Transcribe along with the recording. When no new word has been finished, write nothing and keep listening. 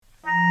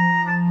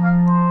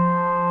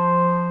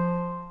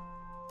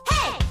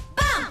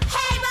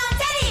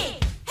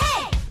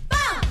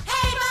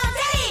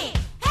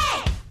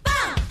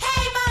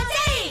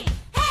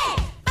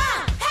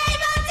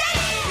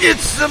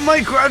It's the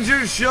Mike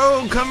Rogers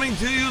Show coming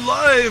to you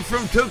live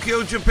from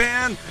Tokyo,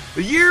 Japan,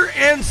 the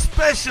year-end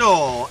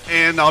special.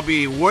 And I'll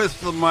be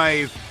with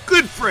my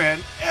good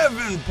friend,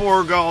 Evan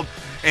Borgold.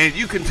 And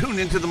you can tune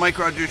into the Mike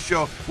Rogers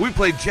Show. We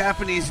play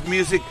Japanese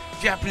music,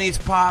 Japanese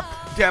pop,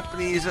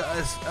 Japanese...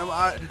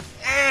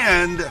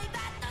 and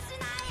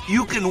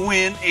you can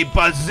win $1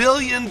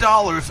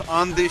 bazillion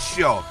on this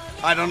show.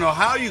 I don't know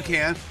how you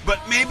can, but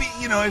maybe,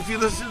 if you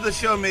listen to the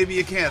show, maybe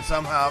you can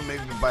somehow,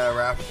 maybe buy a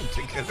raffle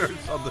ticket or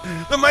something.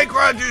 The Mike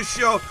Rogers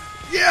Show,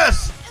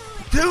 yes,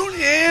 tune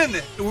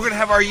in. We're going to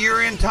have our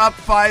year-end top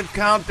 5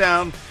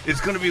 countdown. It's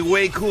going to be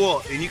way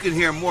cool, and you can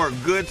hear more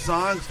good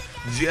songs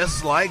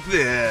just like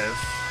this.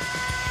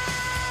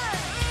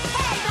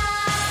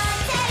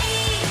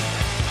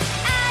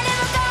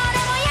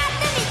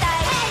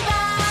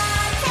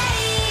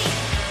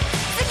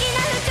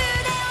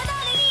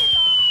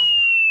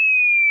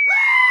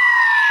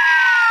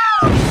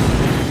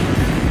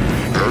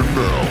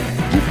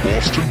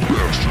 Boston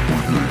Bastard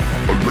Brigade,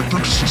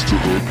 Electric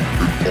Sisterhood,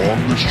 and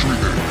On the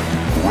Street Inc.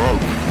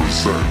 proudly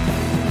present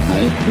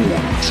No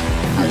Borders,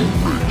 No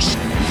Race,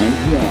 The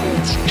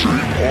World's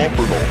J-Pop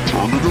and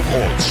Alternative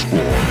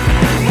Hotspot.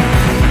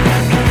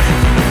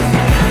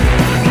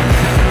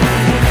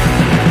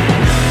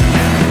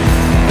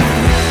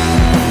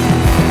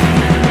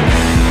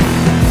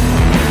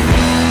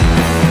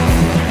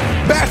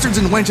 Bastards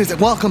and wenches, and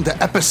welcome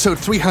to episode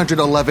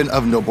 311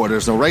 of No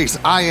Borders, No Race.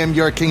 I am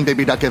your King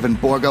Baby Duck, Evan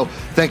Borgo.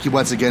 Thank you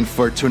once again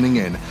for tuning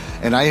in,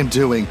 and I am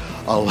doing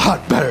a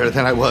lot better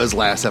than I was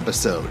last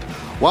episode.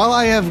 While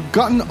I have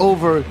gotten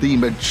over the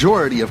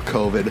majority of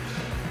COVID,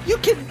 you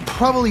can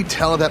probably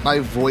tell that my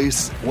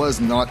voice was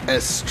not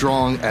as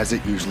strong as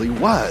it usually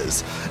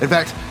was. In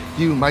fact,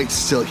 you might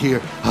still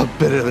hear a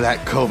bit of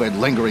that COVID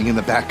lingering in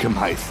the back of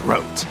my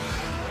throat.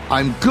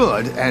 I'm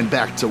good and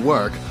back to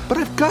work, but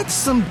I've got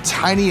some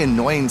tiny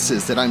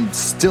annoyances that I'm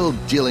still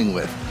dealing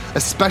with,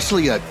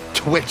 especially a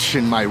twitch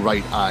in my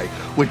right eye,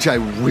 which I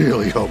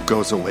really hope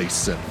goes away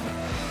soon.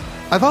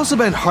 I've also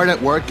been hard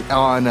at work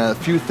on a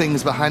few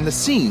things behind the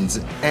scenes,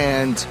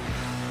 and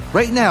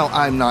right now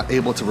I'm not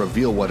able to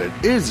reveal what it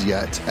is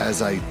yet,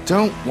 as I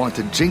don't want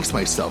to jinx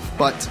myself,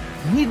 but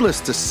needless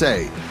to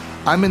say,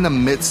 I'm in the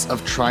midst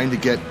of trying to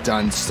get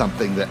done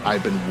something that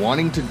I've been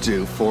wanting to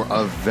do for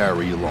a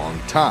very long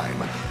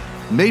time.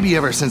 Maybe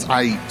ever since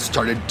I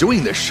started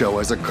doing this show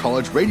as a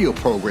college radio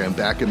program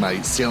back in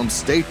my Salem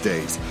State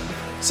days.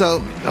 So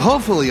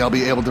hopefully I'll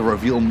be able to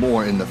reveal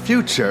more in the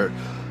future.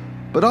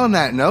 But on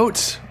that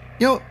note,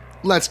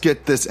 let's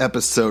get this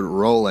episode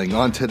rolling.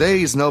 On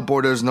today's No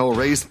Borders, No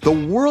Race, the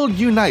world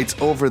unites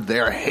over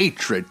their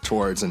hatred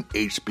towards an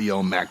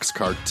HBO Max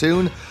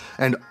cartoon,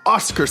 and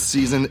Oscar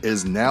season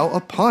is now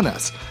upon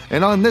us.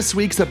 And on this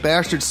week's A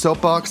Bastard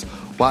Soapbox,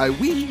 why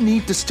we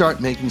need to start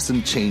making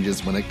some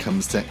changes when it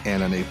comes to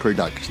anime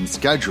production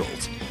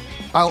schedules.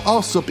 I'll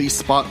also be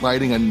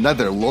spotlighting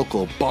another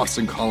local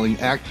Boston calling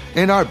act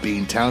in our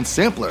Beantown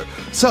Sampler.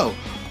 So,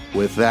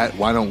 with that,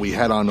 why don't we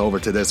head on over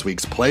to this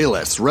week's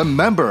playlist?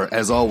 Remember,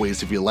 as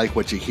always, if you like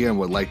what you hear and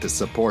would like to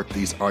support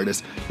these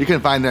artists, you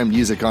can find their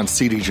music on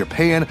CD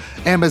Japan,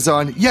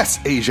 Amazon, Yes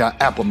Asia,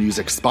 Apple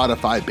Music,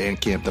 Spotify,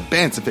 Bandcamp, the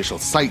band's official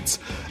sites,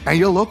 and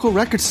your local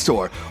record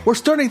store. We're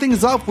starting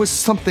things off with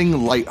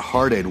something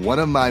lighthearted. One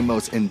of my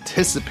most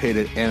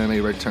anticipated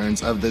anime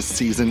returns of this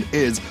season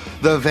is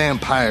The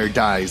Vampire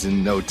Dies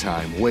in No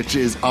Time, which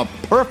is a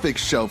perfect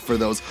show for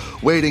those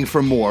waiting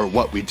for more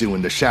What We Do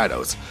in the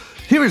Shadows.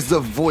 Here is the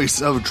voice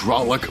of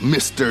Drolic,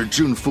 Mr.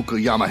 Jun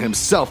Fukuyama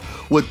himself,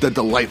 with the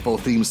delightful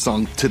theme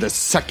song to the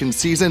second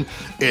season.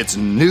 It's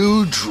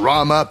New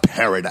Drama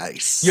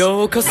Paradise.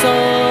 ようこそ行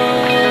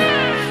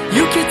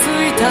き着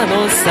いた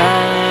のさ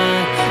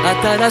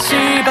新し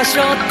い場所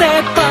っ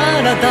てパ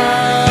ラダ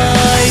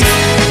イス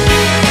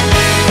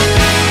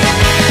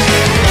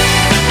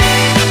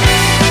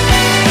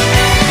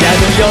矢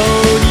のよ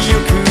うに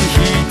行く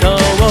人を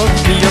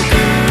見送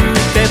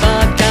ってば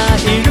っか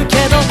いるけ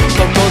どこ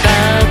こだ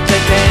って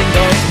天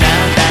国な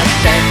んだっ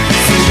て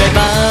住めば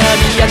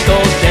都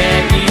で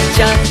いっ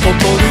ちゃ誇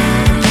る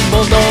も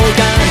のが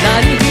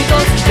何一つ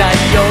ない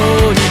よ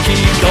うに聞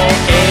こ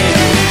える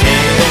け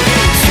ど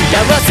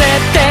幸せっ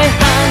て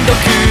ハンドク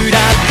ラ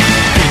ブ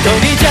一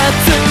人じゃ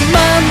つま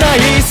んない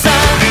さ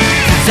ふ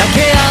ざけ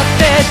合っ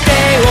て手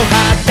をは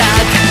た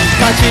く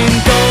パチン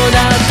コな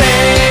んて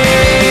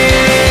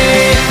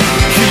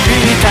響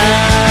いた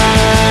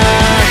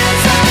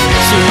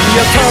深夜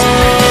と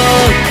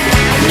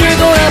ニュー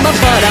ドラマ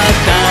パラダ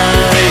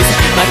イス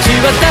街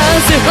はダ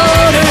ンスホ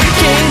ール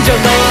近所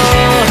の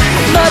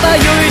まば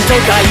ゆい都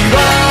会は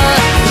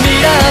ミ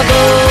ラーボ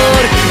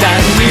ール何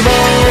にも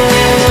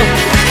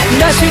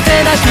なして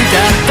なく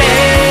たって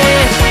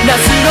夏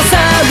のサ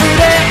ム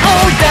ネ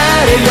を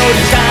誰よ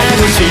り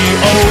楽しい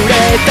俺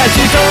たち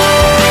と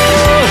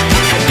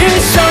一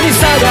緒に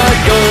騒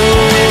ご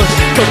う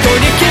ここ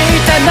に来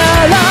たな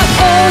ら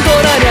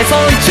踊らにゃそ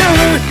んちゅ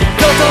う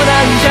こと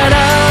なんじゃない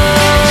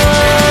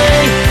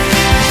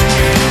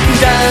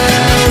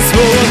Dance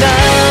all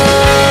night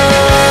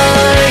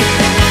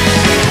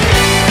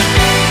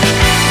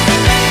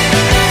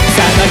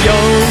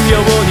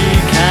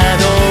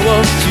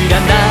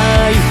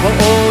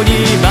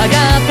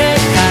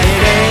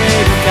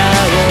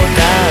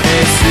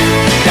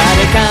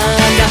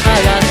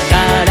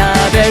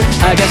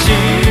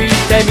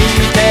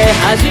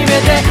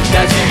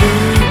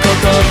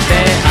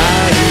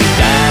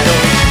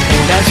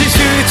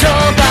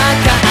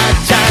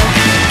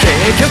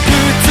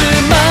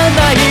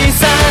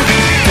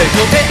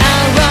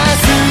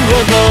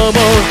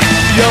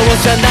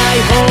じゃない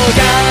方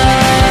が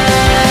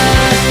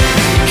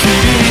響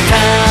いた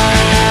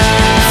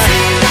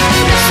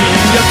新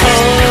横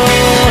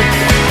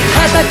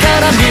旗か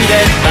ら見れ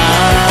ば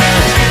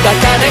バ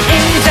カでい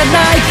いじゃ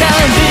ないか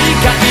理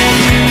解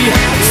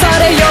さ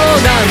れよ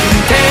うなん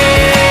て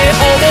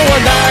思わ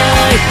な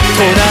い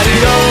隣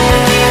の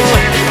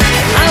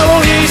青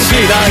い芝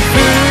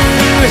生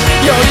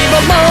よりも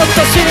もっ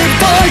としん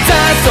どい雑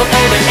草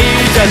で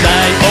いいじゃな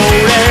い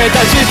俺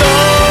たちと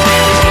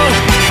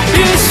一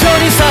緒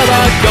に騒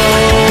ご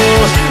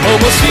う面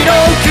白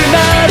くな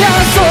りゃ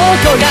そ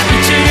こが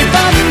一番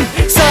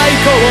最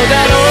高だ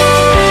ろ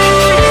う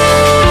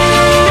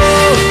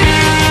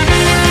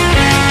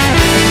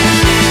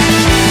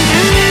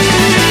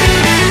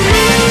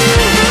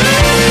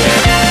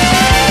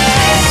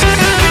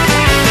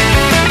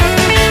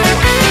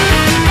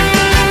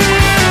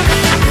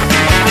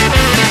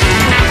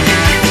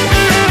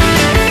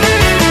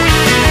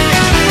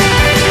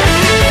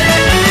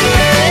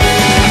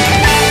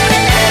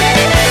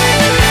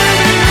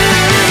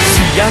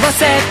幸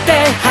せって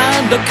ハ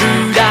ンドク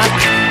ラ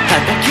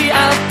叩き合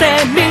っ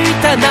てみ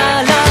たな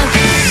ら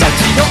街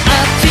のあ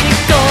ち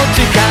こち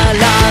からう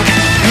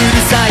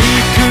るさい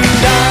く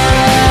ら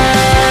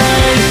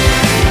い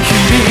響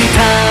いた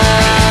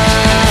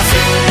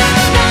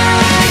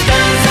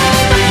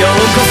よう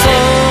こそ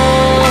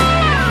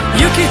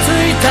行き着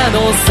いたの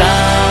さ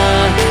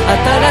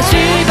新し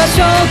い場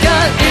所が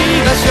い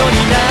い場所に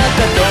なっ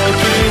た時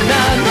な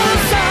の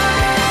さ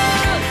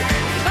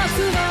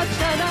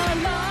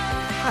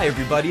Hi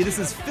everybody, this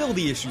is Phil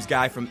the Issues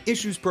Guy from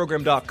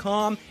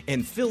issuesprogram.com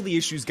and Phil the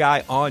Issues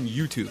Guy on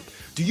YouTube.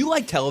 Do you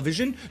like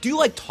television? Do you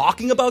like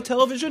talking about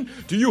television?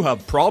 Do you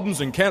have problems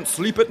and can't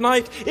sleep at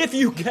night? If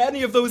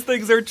any of those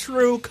things are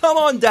true, come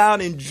on down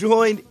and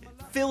join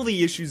Phil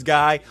the Issues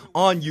Guy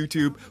on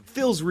YouTube,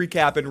 Phil's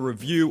Recap and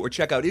Review, or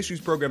check out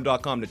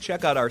issuesprogram.com to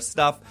check out our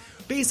stuff.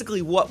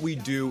 Basically, what we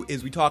do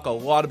is we talk a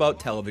lot about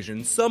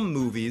television, some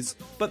movies,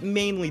 but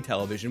mainly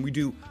television. We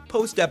do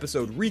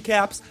post-episode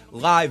recaps,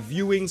 live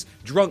viewings,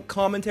 drunk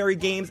commentary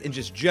games, and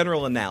just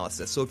general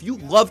analysis. So if you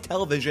love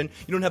television,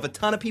 you don't have a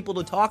ton of people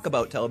to talk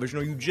about television,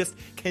 or you just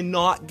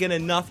cannot get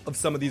enough of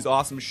some of these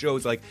awesome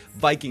shows like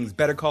Vikings,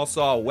 Better Call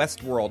Saul,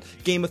 Westworld,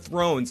 Game of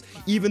Thrones,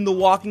 even The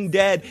Walking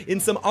Dead,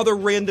 and some other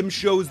random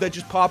shows that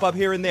just pop up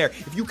here and there.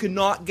 If you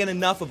cannot get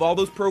enough of all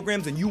those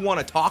programs and you want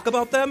to talk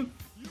about them,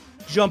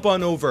 jump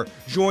on over,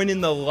 join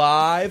in the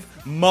live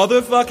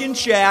motherfucking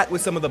chat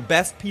with some of the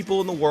best people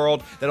in the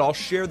world that all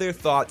share their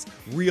thoughts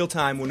real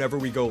time whenever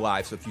we go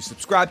live. So if you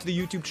subscribe to the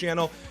YouTube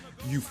channel,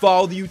 you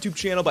follow the YouTube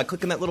channel by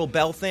clicking that little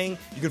bell thing,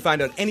 you can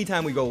find out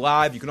anytime we go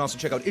live. You can also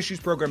check out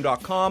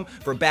issuesprogram.com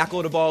for a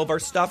backload of all of our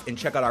stuff and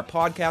check out our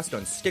podcast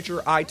on Stitcher,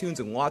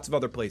 iTunes, and lots of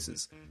other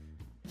places.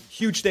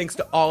 Huge thanks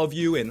to all of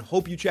you and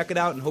hope you check it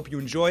out and hope you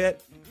enjoy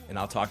it. And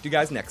I'll talk to you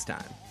guys next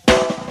time. 「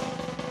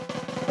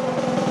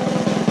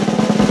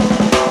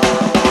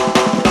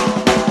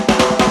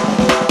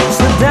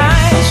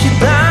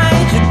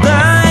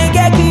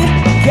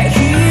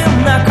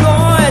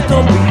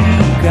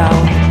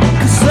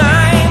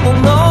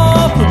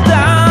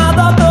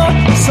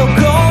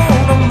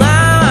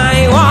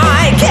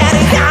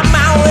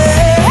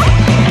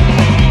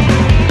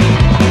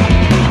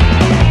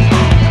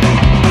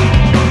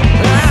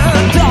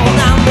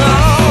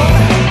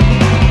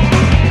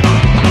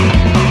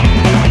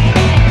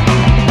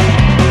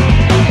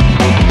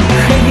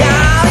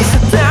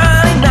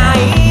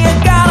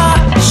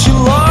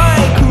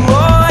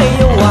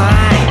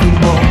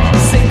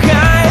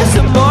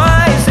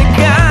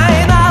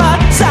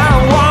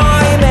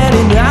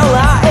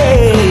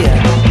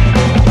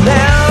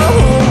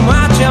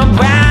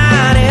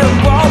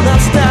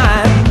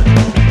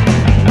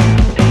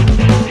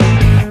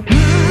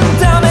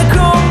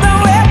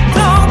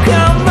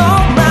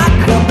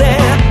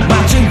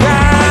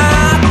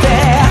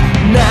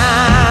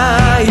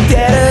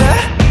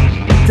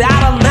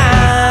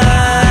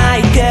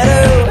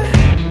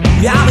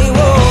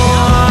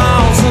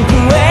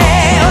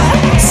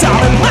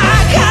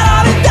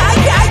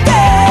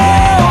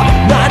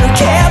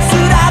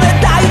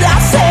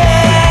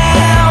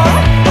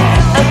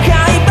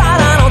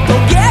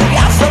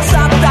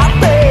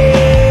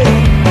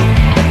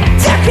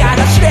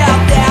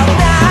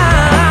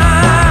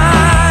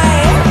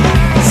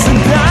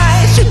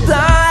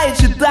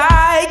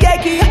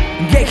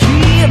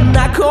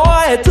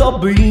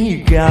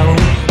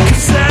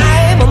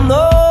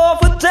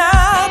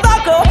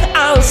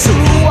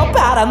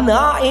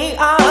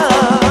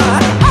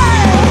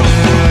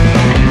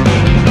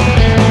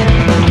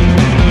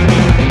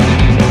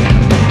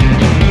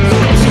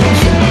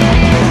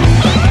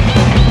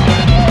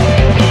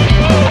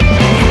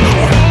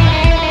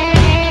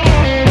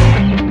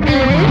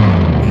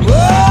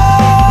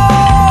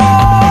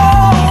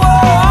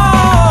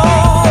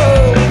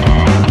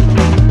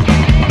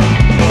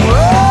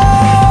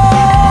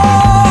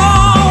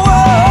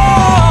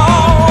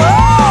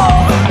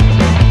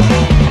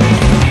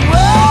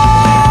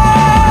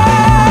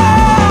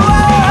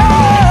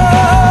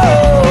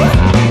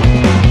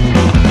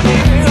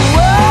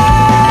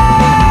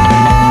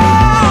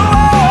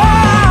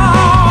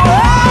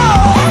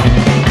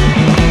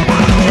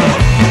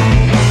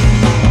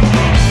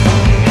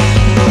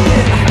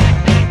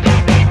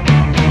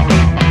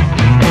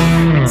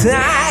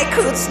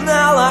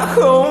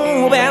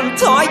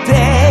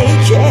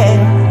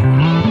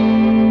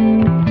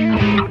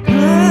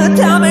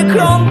れ込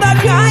んだ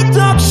快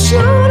特集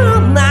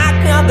の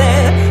中で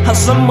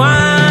挟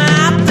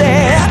まっ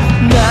て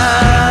泣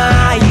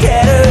いて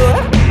る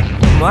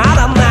ま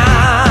だ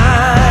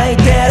泣い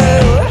てる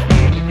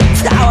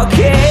たわけ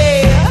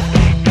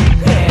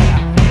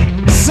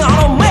その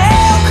目を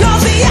こ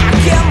じ開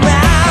けな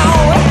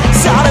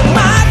それ真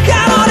っ赤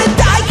ので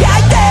大回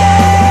転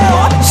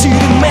尻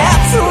滅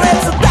裂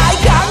大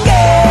歓迎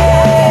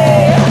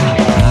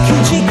鬼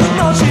畜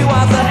の仕業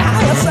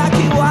早咲き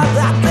渡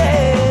って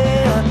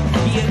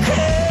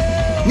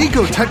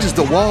Nico touches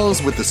the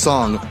walls with the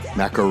song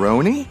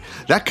Macaroni.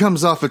 That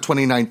comes off of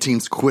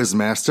 2019's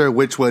Quizmaster,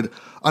 which would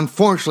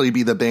unfortunately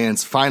be the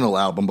band's final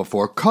album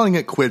before calling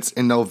it quits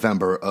in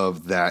November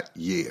of that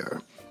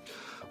year.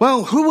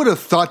 Well, who would have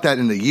thought that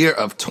in the year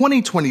of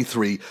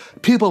 2023,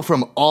 people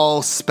from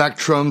all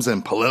spectrums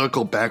and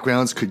political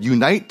backgrounds could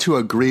unite to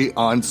agree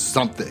on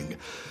something?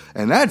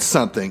 And that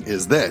something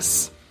is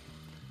this.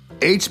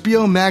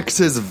 HBO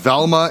Max's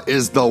Velma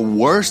is the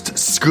worst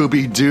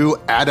Scooby-Doo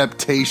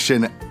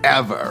adaptation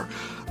ever.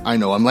 I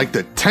know, I'm like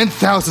the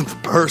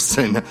 10,000th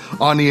person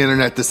on the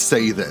internet to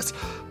say this,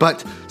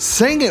 but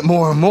saying it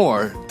more and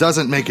more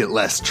doesn't make it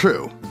less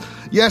true.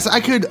 Yes,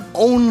 I could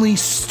only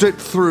sit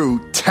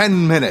through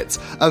 10 minutes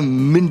of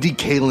Mindy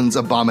Kaling's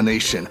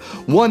Abomination,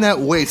 one that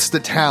wastes the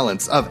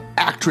talents of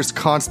actress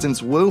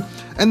Constance Wu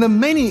and the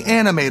many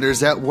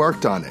animators that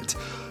worked on it.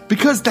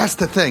 Because that's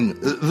the thing,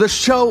 the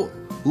show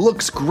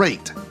looks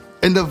great,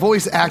 and the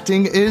voice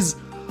acting is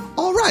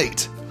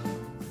alright.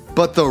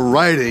 But the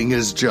writing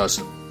is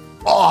just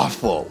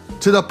awful,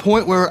 to the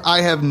point where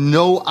I have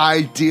no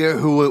idea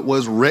who it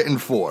was written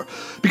for.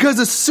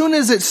 Because as soon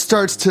as it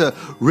starts to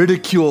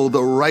ridicule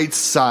the right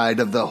side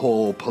of the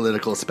whole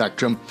political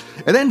spectrum,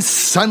 it then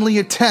suddenly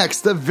attacks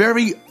the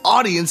very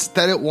audience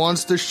that it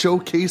wants to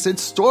showcase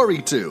its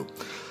story to.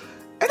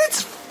 And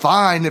it's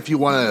fine if you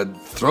want to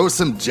throw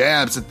some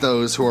jabs at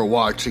those who are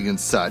watching and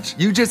such.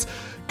 You just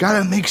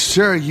gotta make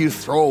sure you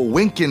throw a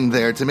wink in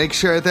there to make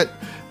sure that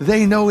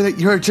they know that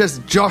you're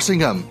just joshing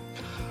them.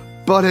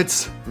 But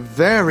it's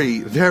very,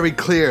 very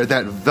clear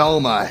that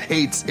Velma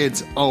hates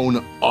its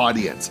own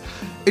audience.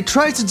 It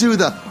tries to do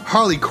the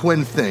Harley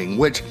Quinn thing,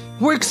 which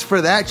works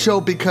for that show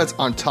because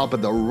on top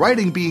of the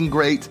writing being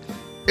great,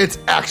 it's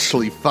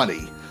actually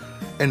funny.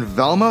 And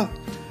Velma,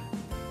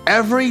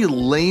 every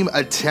lame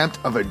attempt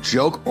of a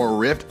joke or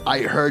riff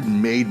I heard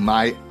made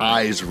my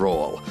eyes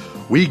roll.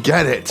 We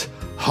get it.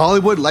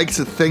 Hollywood likes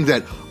to think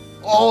that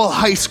all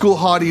high school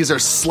hotties are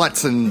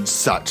sluts and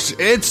such.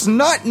 It's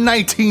not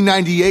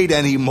 1998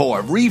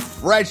 anymore.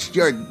 Refresh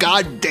your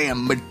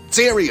goddamn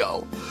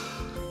material.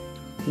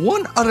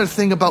 One other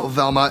thing about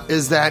Velma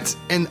is that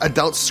an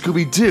adult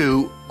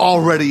Scooby-Doo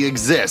already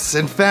exists.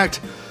 In fact,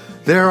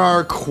 there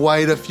are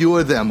quite a few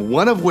of them,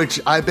 one of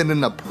which I've been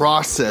in the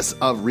process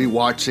of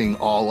rewatching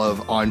all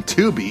of on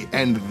Tubi,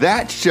 and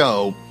that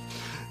show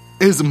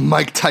is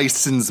Mike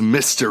Tyson's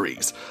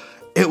Mysteries.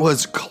 It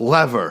was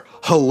clever,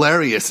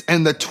 hilarious,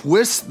 and the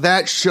twists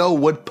that show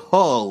would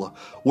pull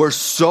were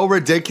so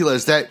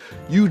ridiculous that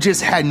you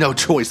just had no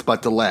choice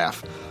but to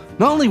laugh.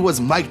 Not only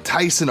was Mike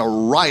Tyson a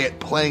riot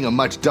playing a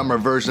much dumber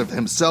version of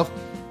himself,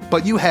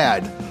 but you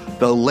had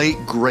the late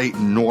great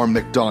Norm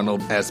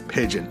Macdonald as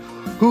Pigeon,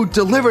 who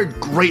delivered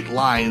great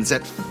lines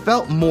that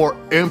felt more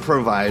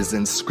improvised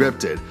than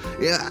scripted.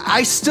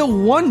 I still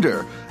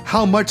wonder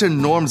how much of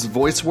Norm's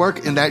voice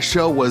work in that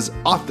show was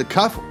off the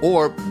cuff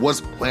or was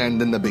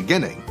planned in the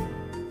beginning.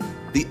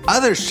 The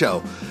other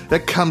show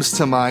that comes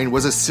to mind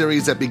was a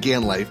series that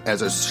began life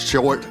as a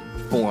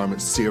short-form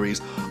series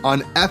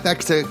on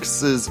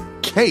FXX's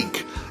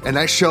Cake, and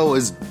that show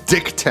is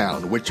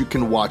Dicktown, which you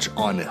can watch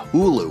on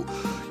Hulu.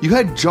 You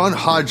had John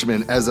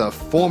Hodgman as a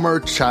former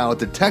child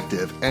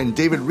detective and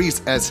David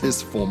Reese as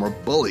his former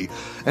bully,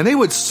 and they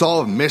would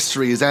solve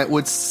mysteries that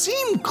would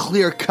seem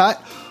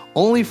clear-cut,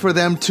 only for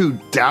them to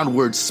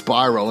downward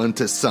spiral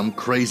into some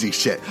crazy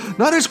shit.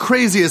 Not as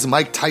crazy as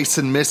Mike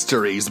Tyson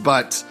Mysteries,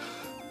 but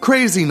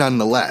crazy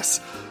nonetheless.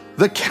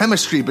 The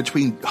chemistry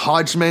between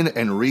Hodgman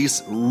and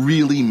Reese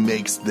really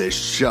makes this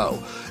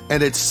show,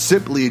 and it's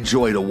simply a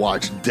joy to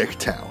watch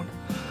Dicktown.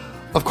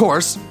 Of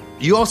course,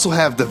 you also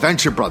have The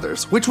Venture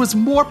Brothers, which was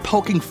more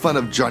poking fun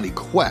of Johnny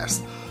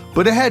Quest,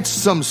 but it had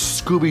some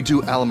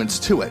Scooby-Doo elements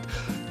to it.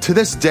 To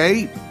this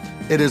day,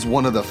 it is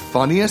one of the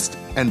funniest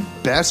and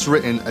best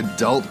written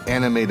adult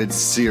animated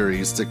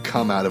series to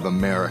come out of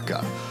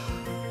America.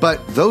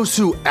 But those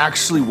who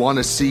actually want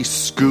to see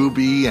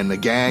Scooby and the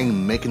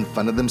gang making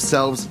fun of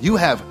themselves, you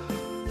have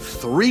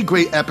 3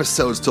 great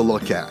episodes to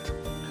look at.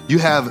 You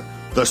have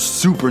the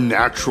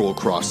Supernatural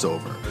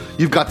crossover.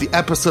 You've got the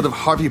episode of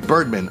Harvey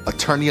Birdman,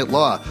 Attorney at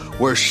Law,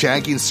 where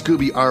Shaggy and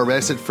Scooby are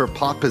arrested for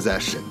pot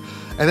possession.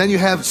 And then you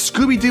have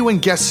Scooby-Doo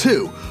and Guess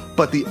Who?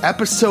 But the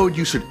episode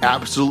you should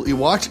absolutely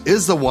watch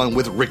is the one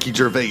with Ricky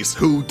Gervais,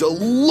 who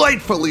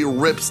delightfully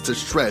rips to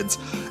shreds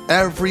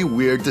every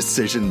weird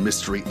decision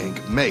Mystery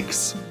Inc.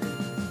 makes.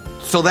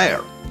 So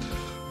there.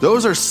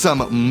 Those are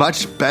some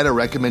much better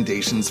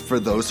recommendations for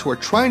those who are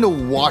trying to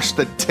wash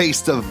the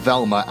taste of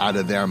Velma out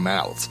of their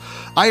mouths.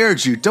 I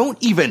urge you, don't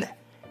even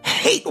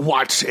hate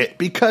watch it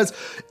because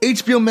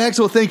HBO Max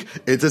will think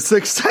it's a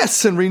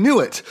success and renew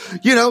it.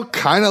 You know,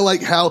 kind of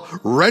like how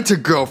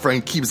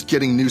Rent-A-Girlfriend keeps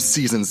getting new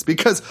seasons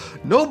because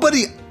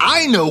nobody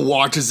I know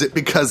watches it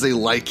because they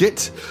like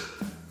it.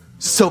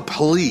 So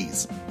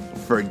please,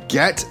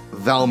 forget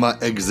Velma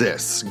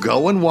exists.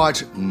 Go and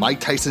watch Mike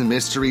Tyson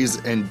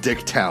Mysteries and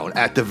Dicktown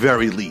at the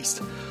very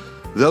least.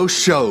 Those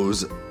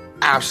shows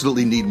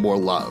absolutely need more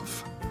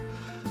love.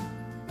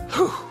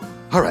 Whew.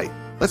 All right,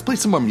 let's play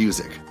some more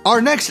music.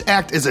 Our next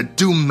act is a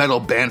doom metal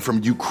band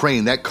from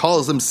Ukraine that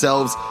calls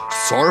themselves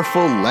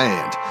Sorrowful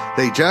Land.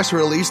 They just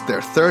released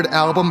their third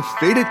album,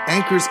 Faded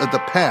Anchors of the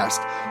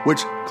Past,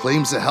 which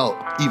claims to help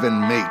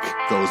even make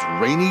those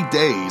rainy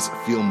days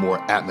feel more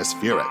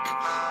atmospheric.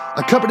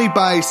 Accompanied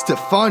by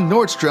Stefan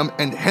Nordstrom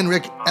and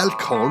Henrik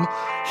Ekholm,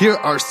 here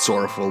are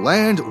Sorrowful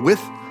Land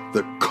with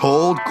The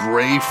Cold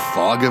Gray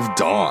Fog of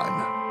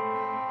Dawn.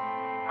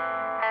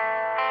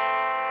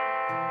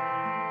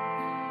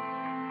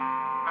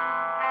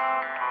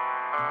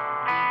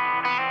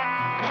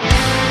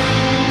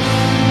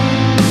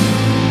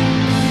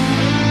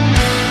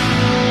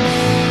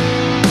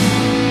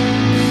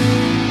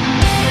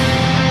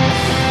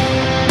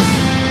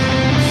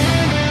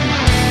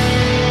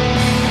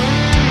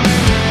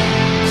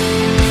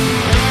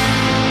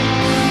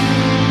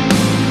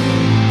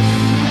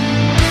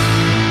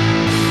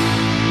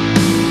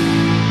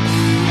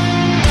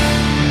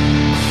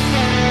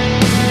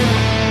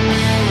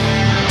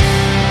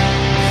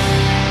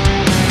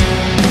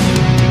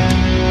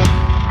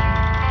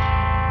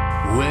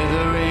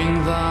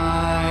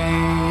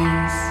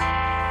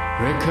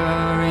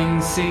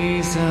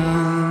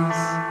 Seasons,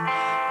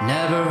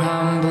 never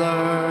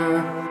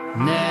humbler,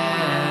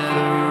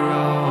 never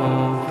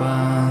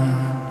open.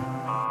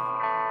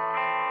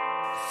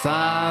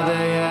 5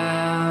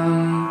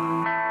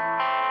 a.m.,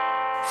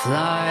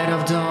 flight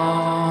of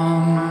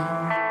dawn,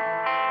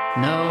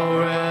 no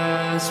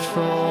rest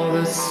for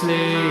the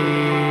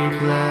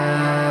sleepless.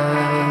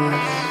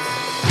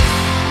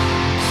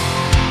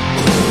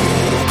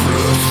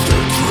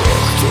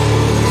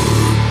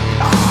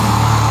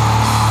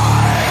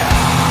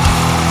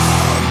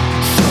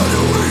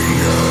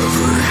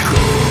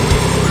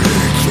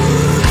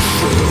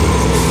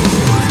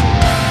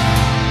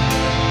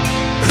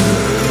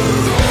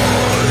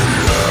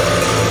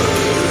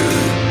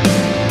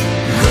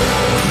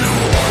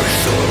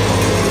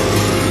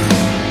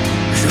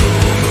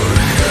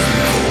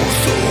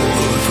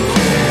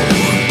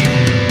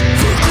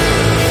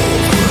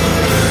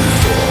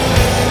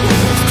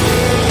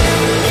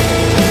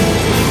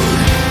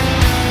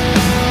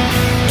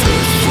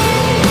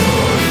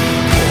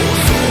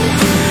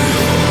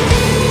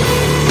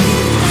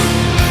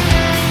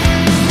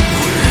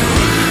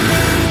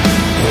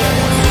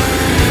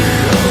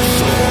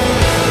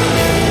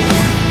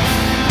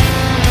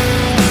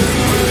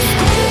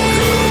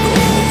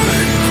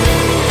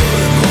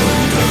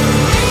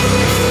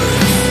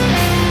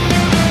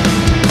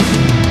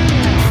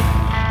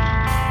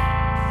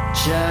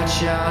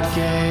 Churchyard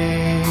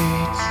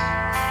gates,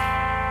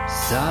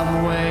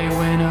 subway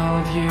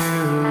window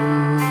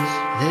views.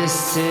 This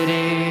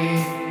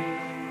city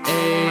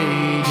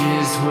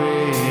ages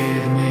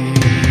with me.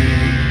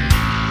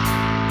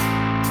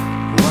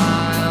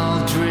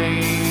 Wild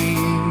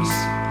dreams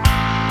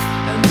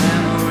and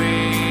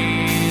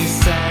memories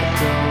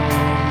echo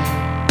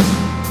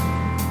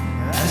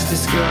as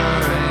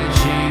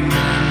discouraging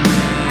and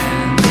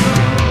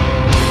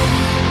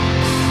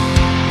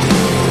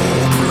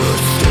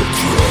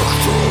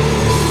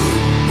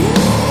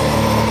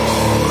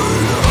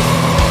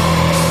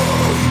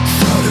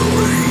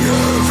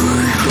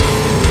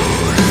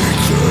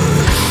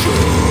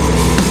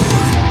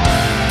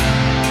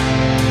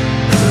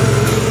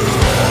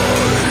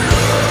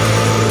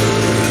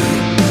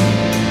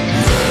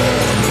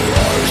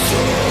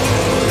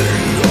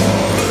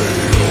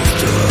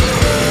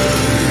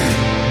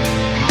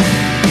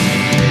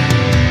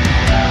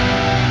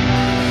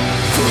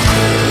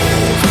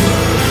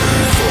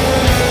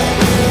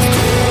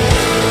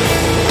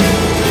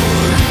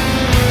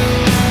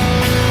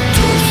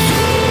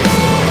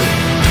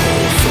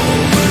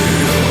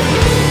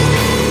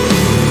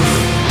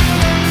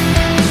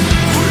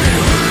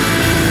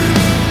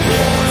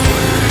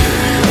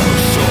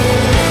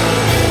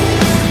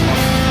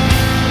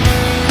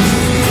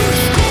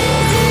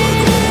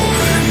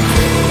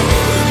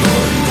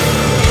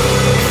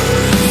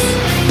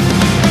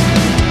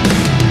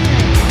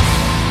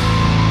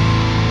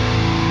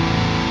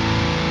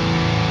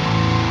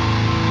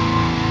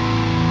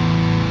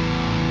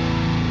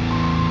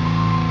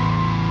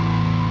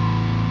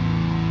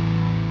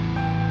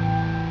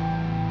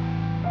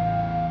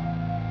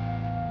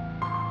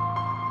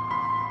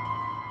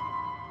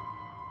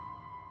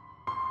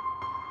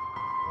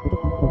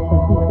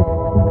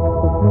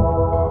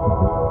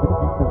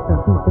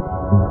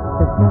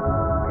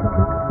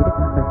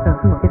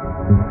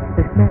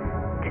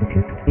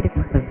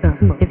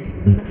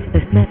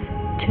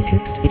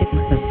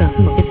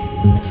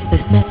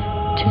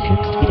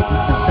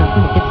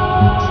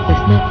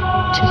There's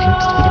not two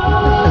groups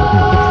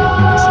to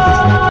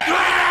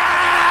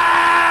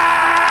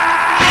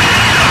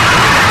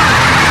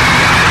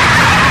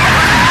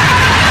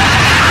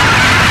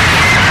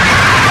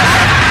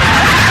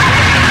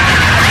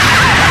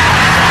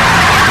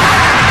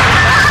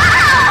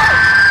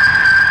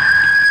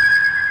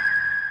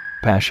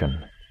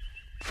passion,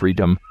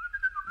 freedom,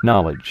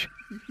 knowledge.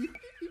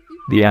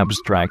 The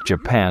Abstract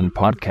Japan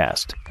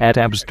Podcast at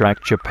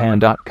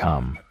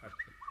abstractjapan.com.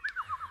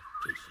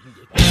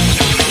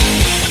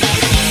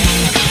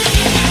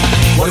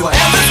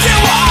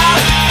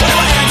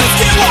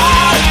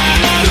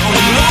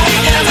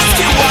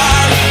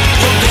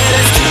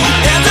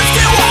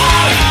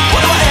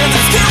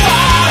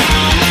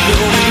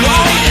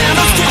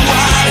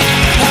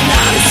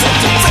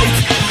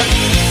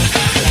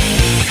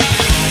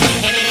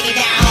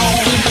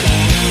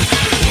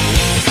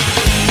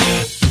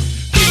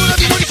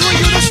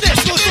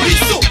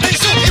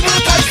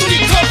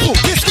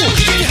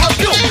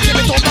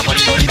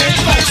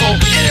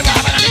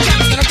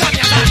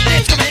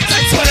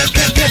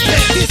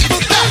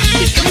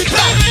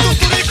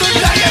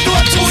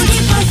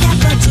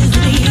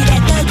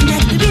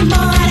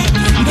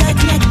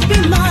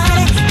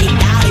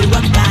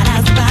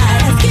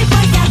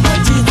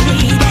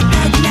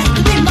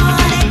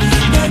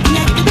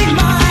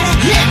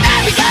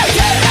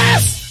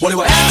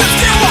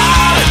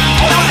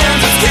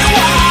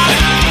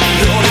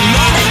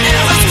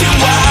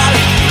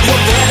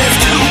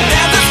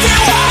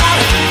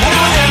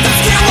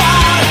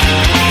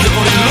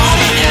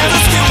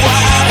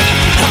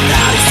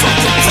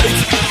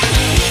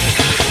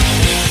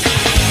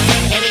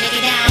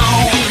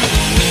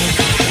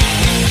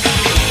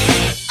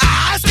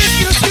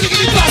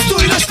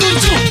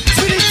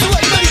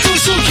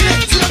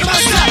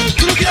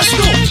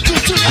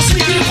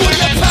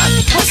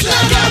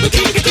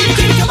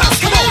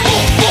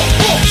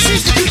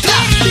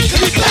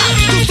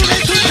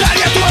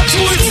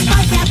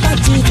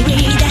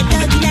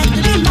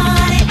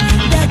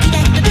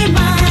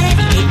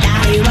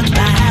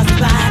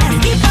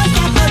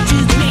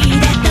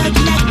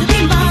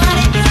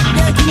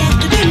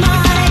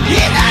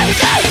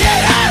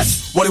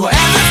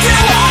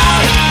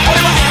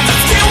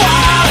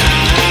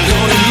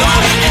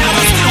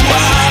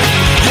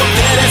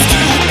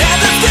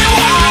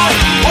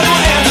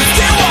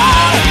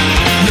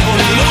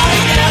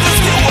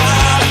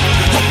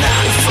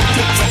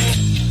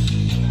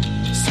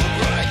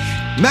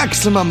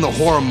 Maximum the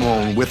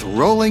Hormone with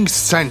Rolling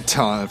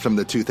Senton from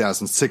the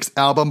 2006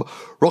 album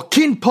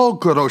Rokinpo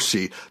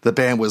Goroshi. The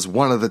band was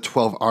one of the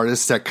 12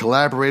 artists that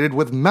collaborated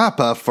with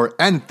MAPPA for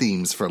end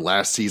themes for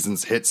last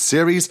season's hit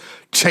series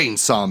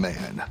Chainsaw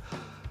Man.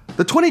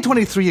 The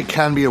 2023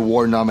 Academy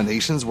Award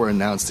nominations were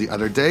announced the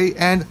other day,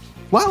 and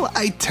while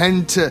I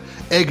tend to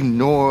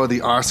ignore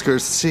the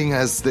Oscars seeing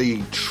as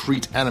they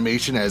treat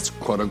animation as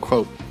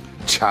quote-unquote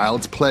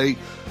child's play,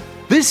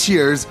 this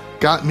year's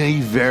got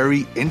me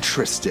very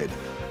interested.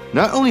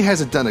 Not only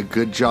has it done a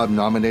good job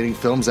nominating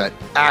films that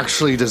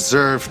actually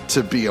deserve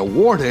to be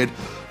awarded,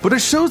 but it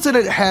shows that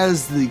it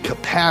has the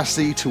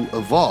capacity to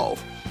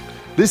evolve.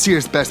 This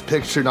year's Best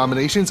Picture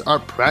nominations are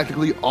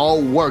practically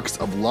all works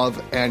of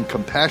love and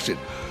compassion,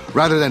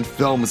 rather than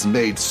films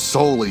made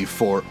solely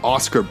for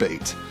Oscar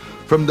bait.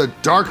 From the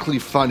darkly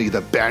funny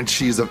The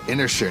Banshees of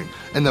Inisherin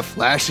and the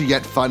flashy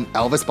yet fun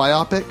Elvis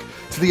biopic,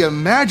 to the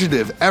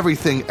imaginative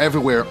Everything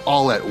Everywhere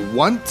All at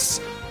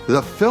Once,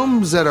 the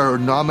films that are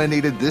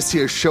nominated this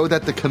year show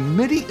that the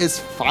committee is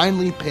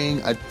finally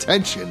paying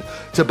attention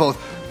to both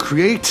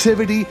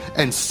creativity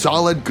and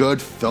solid good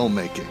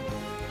filmmaking.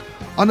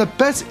 On the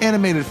Best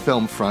Animated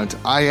Film front,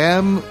 I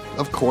am,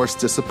 of course,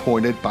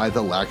 disappointed by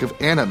the lack of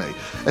anime,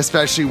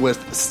 especially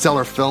with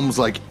stellar films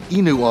like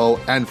Inuo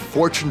and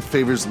Fortune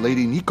Favors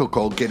Lady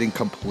Nikoko getting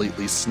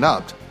completely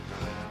snubbed.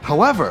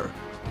 However,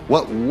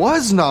 what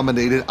was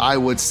nominated, I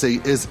would say,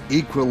 is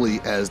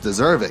equally as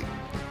deserving.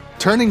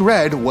 Turning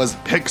Red was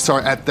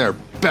Pixar at their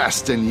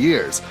best in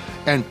years,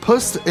 and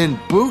Puss in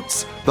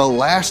Boots: The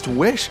Last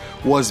Wish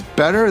was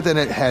better than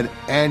it had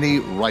any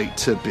right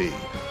to be.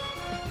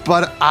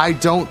 But I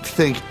don't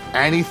think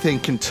anything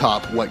can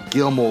top what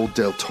Guillermo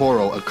del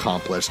Toro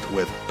accomplished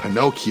with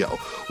Pinocchio,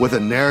 with a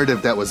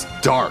narrative that was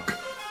dark,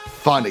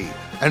 funny,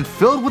 and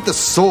filled with the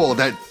soul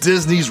that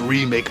Disney's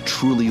remake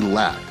truly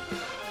lacked.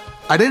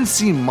 I didn't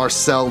see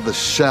Marcel the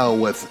Shell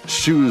with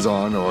shoes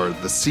on or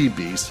The Sea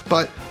Beast,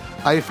 but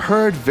I've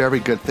heard very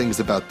good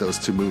things about those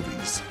two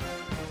movies.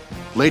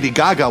 Lady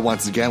Gaga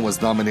once again was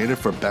nominated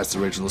for Best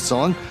Original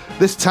Song,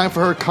 this time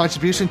for her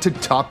contribution to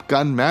Top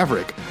Gun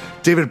Maverick.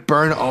 David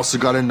Byrne also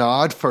got a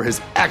nod for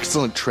his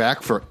excellent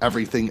track for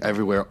Everything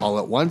Everywhere All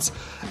at Once,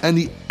 and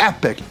the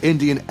epic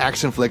Indian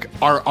action flick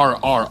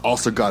RRR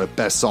also got a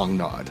Best Song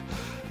nod.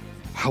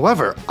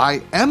 However,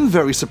 I am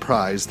very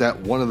surprised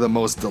that one of the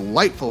most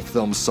delightful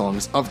film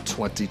songs of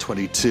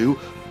 2022,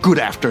 Good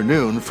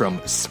Afternoon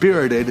from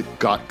Spirited,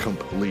 got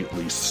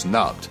completely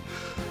snubbed.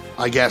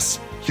 I guess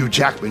Hugh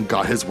Jackman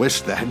got his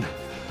wish then.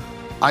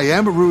 I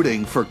am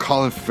rooting for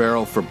Colin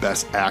Farrell for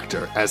Best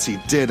Actor, as he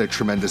did a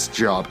tremendous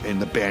job in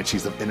The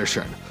Banshees of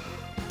Inisherin.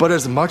 But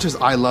as much as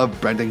I love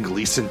Brendan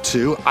Gleeson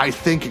too, I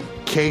think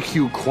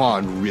Ke-Huy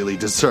Quan really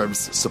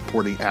deserves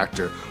Supporting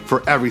Actor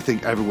for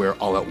Everything Everywhere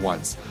All at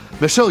Once.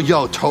 Michelle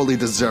Yeoh totally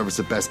deserves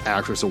the Best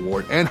Actress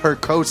award, and her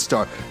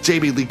co-star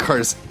Jamie Lee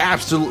Curtis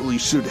absolutely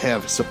should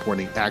have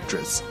Supporting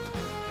Actress.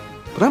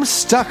 but I'm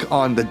stuck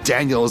on the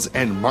Daniels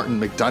and Martin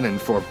McDonagh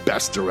for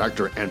Best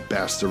Director and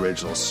Best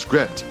Original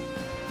Script.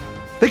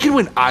 They can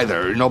win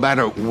either, no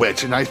matter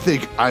which, and I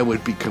think I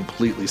would be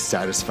completely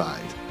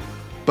satisfied.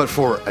 But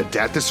for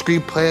Adapted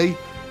Screenplay,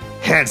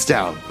 hands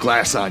down,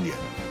 Glass Onion.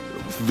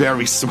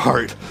 Very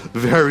smart,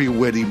 very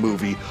witty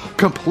movie.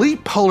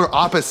 Complete polar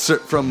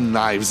opposite from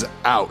Knives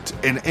Out,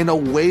 and in a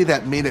way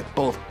that made it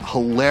both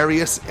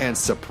hilarious and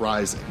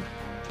surprising.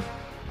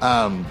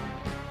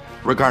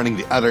 Regarding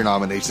the other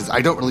nominations,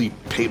 I don't really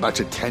pay much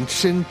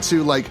attention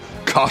to like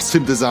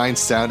costume design,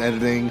 sound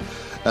editing,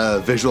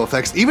 visual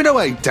effects, even though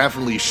I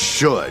definitely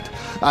should.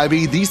 I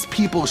mean, these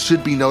people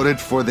should be noted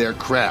for their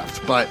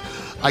craft, but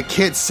I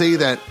can't say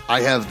that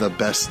I have the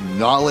best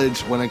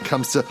knowledge when it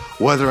comes to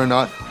whether or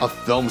not a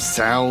film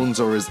sounds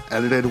or is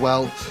edited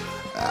well.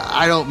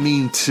 I don't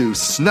mean to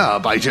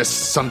snub, I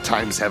just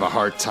sometimes have a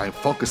hard time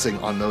focusing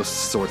on those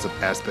sorts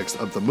of aspects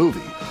of the movie.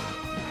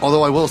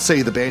 Although I will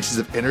say The Banshees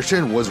of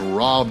Inisherin was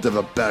robbed of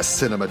a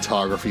Best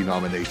Cinematography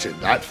nomination.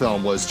 That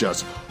film was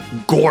just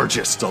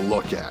gorgeous to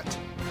look at.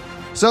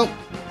 So,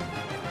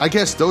 I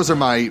guess those are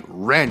my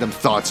random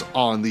thoughts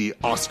on the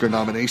Oscar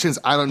nominations.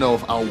 I don't know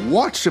if I'll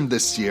watch them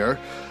this year.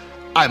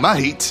 I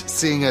might,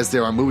 seeing as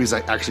there are movies I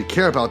actually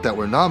care about that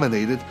were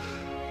nominated.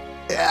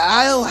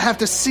 I'll have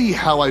to see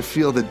how I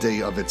feel the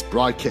day of its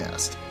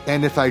broadcast.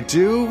 And if I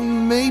do,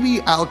 maybe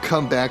I'll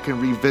come back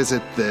and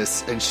revisit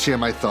this and share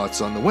my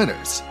thoughts on the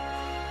winners.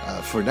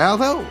 For now,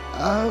 though,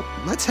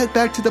 let's head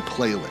back to the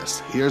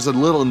playlist. Here's a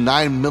little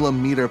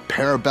 9mm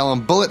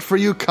Parabellum Bullet for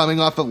you coming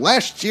off of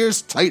last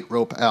year's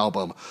Tightrope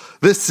album.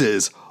 This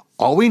is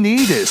All We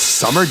Need Is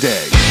Summer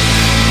Day.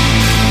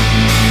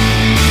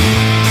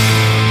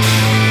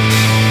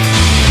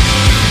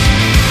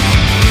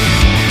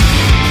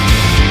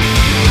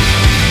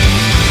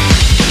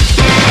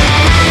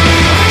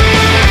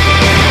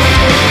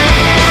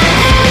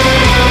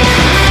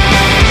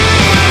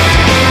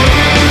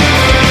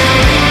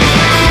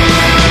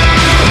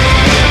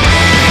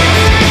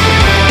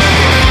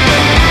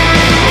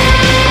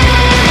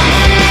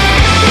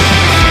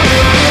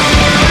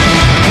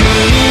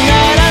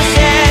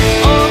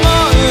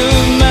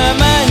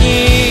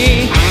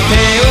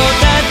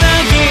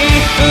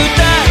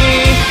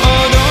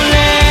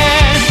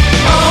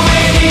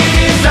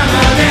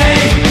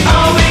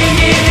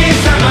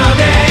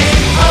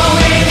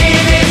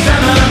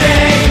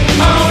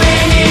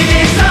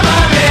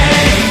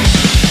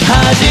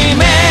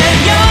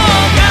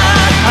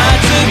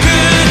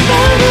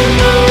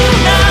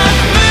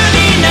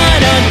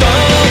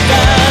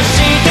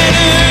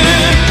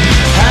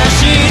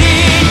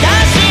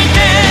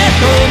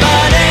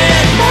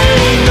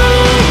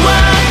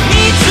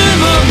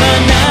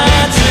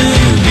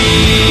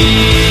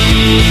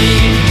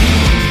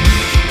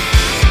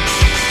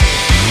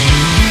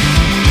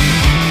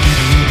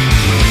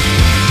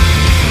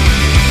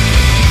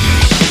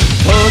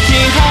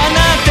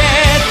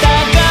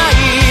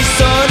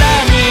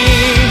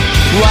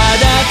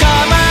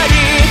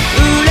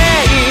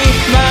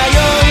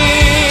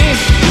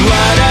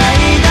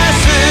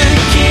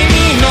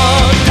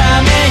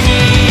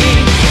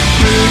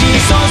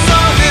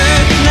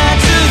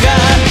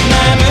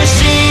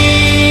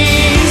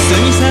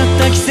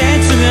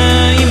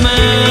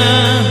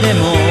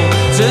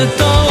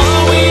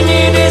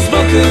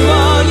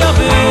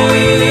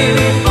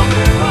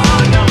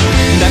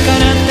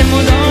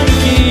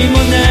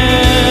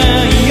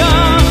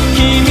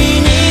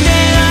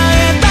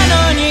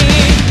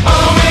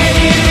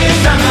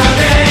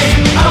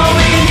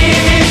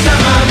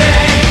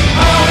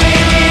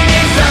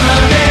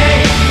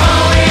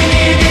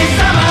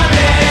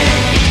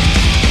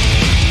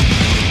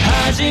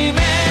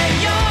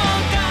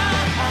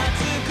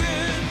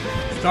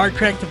 Star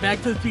Trek to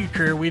Back to the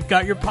Future, we've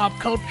got your pop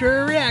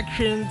culture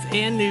reactions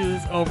and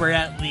news over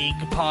at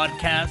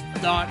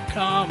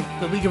LeaguePodcast.com.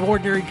 The League of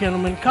Ordinary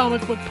Gentlemen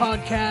comic book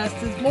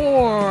podcast is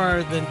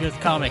more than just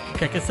comic.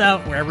 Check us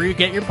out wherever you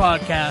get your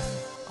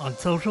podcasts, on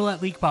social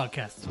at League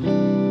Podcast.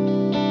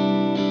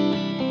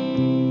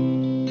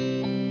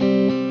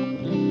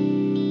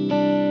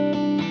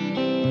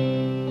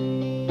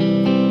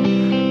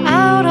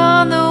 Out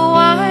on the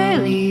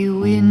wily,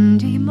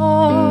 windy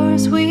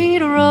moors,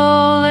 we'd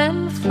roll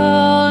and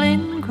fall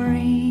in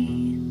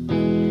green.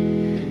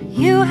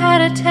 You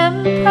had a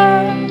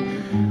temper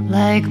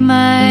like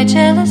my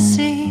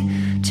jealousy,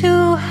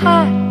 too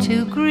hot,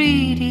 too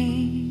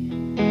greedy.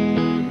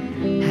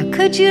 How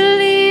could you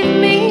leave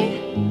me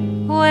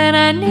when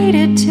I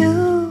needed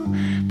to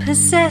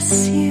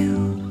possess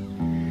you?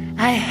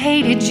 I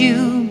hated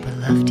you, but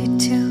loved you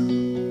too.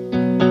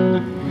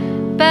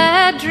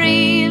 Bad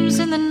dreams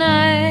in the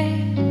night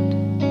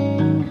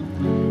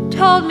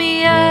told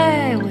me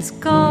I was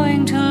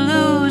going to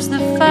lose the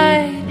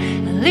fight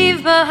and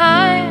leave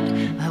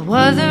behind my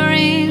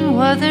wuthering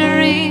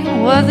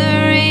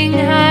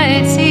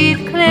heights.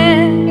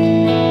 Heathcliff,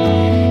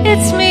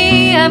 it's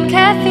me, I'm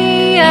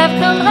Kathy, I've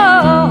come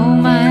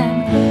home.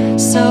 I'm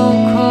so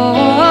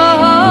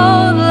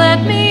cold,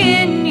 let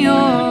me in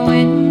your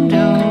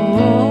window.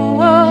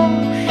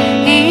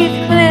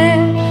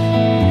 Heathcliff,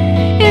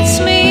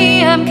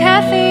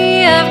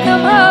 I've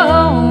come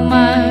home.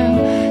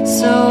 I'm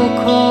so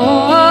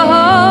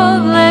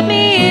cold. Let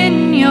me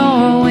in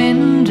your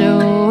window.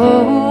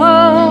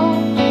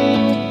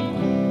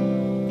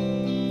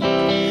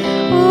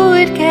 Ooh,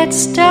 it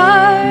gets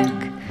dark.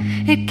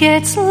 It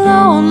gets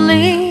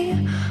lonely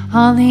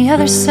on the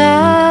other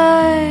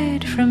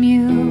side from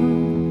you.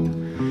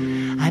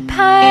 I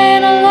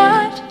pine a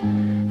lot,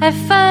 I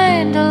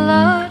find a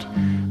lot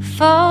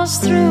falls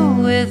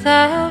through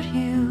without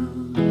you.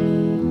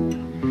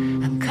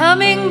 I'm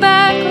coming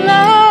back,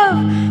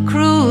 love,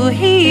 cruel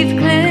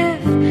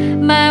Heathcliff,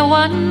 my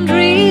one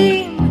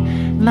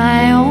dream,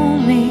 my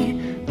only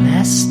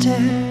master.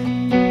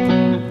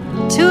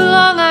 Too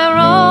long I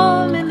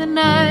roam in the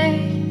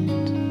night.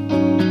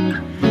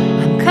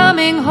 I'm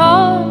coming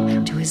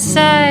home to his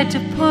side to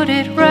put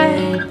it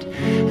right.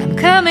 I'm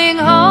coming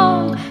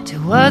home to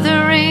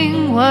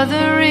Wuthering,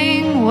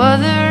 Wuthering,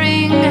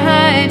 Wuthering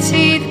Heights,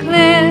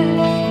 Heathcliff.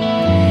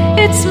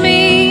 It's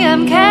me,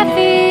 I'm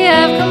Kathy,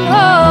 I've come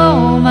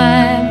home.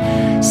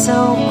 I'm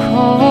so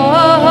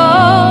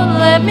cold.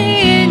 Let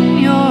me in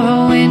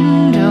your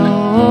window,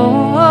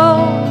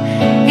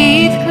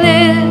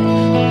 Heathcliff.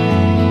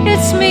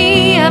 It's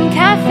me, I'm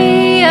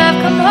Kathy, I've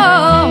come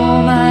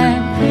home.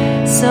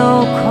 I'm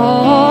so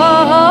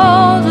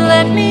cold.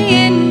 Let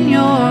me in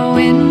your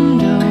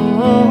window.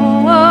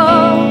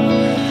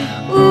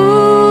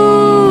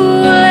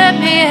 Ooh, let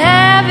me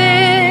have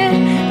it.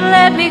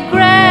 Let me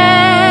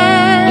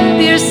grab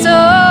your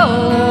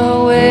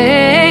soul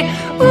away.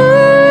 Ooh,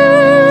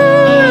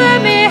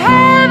 let me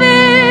have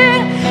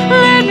it.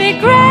 Let me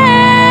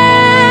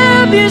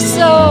grab your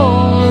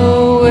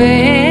soul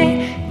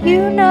away.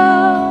 You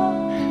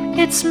know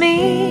it's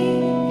me,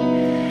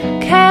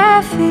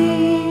 Kathy.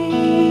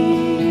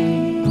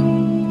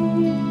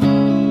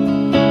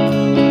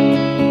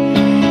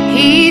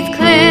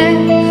 Heathcliff,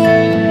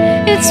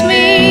 it's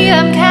me,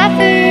 I'm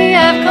Kathy,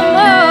 I've come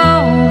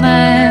home.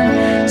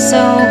 I'm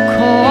so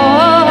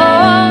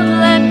cold.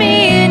 Let me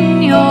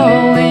in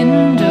your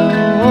window,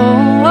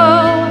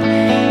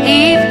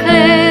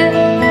 Heathcliff.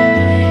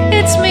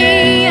 It's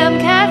me, I'm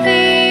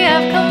Kathy,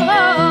 I've come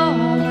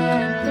home.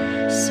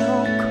 I'm so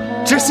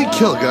cold. Jessie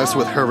Kilgus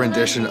with her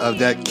rendition of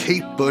that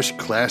Kate Bush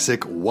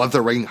classic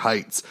Wuthering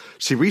Heights.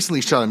 She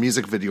recently shot a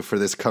music video for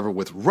this cover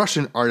with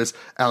Russian artist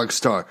Alex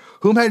Starr,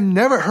 whom had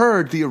never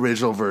heard the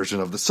original version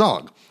of the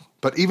song.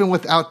 But even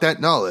without that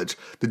knowledge,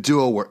 the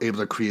duo were able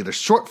to create a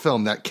short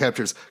film that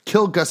captures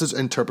Kilgus's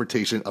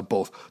interpretation of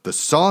both the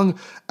song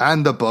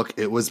and the book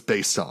it was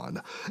based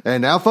on.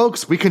 And now,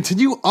 folks, we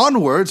continue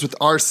onwards with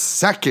our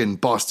second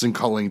Boston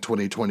Calling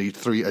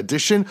 2023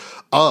 edition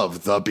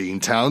of the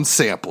Beantown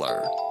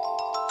Sampler.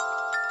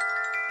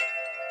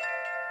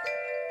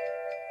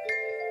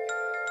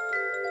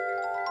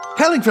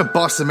 Hailing from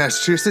Boston,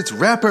 Massachusetts,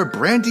 rapper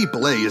Brandy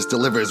Blaze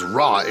delivers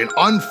raw and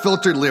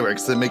unfiltered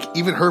lyrics that make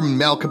even her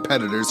male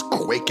competitors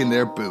quake in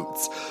their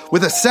boots.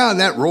 With a sound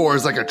that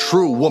roars like a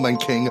true woman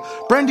king,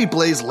 Brandy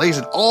Blaze lays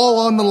it all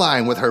on the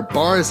line with her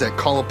bars that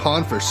call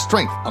upon for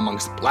strength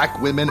amongst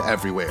black women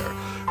everywhere.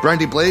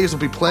 Brandy Blaze will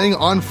be playing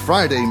on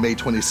Friday, May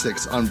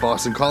 26th on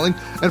Boston Calling,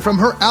 and from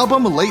her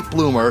album Late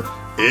Bloomer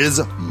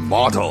is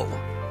Model.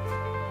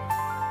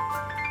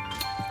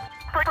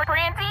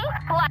 Brandy,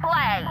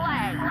 play.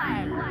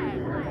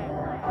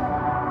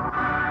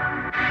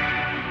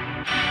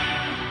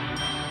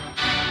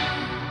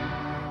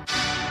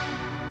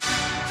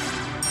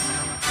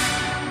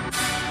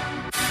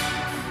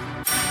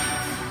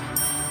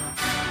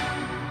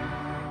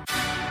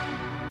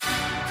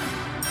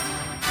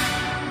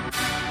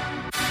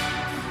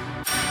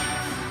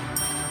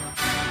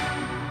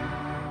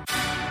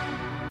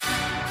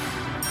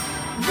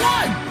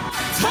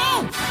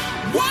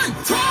 One,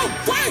 two,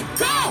 three,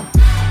 go!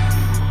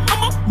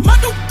 I'm a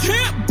model,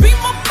 can't be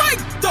my mic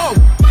though.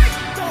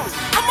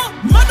 I'm a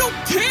model,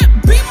 can't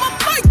be my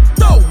mic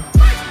though.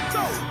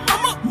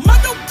 I'm a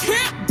model,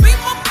 can't be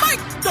my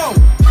mic though.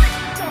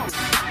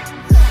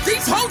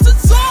 These hoes are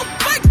so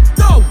fake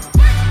though.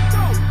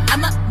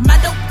 I'm a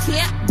model,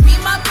 can't be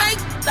my mic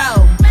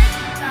though.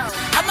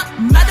 I'm a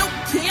model,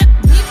 can't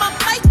be my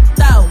mic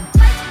though.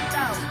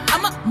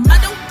 I'm a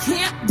model,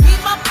 can't be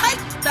my mic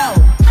though.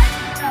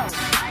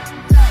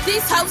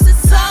 These hoes is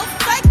so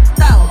fake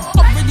though.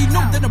 Already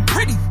know that I'm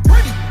pretty.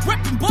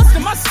 Reppin'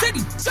 Boston, my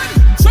city.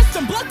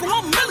 Tristan Blanco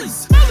on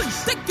millies.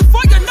 Thinking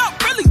for you, not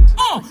really.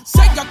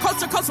 Say your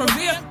culture comes from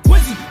here.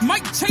 Quizzy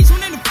might change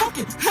when in the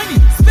fucking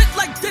Henny. Spit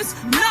like this,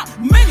 not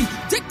many.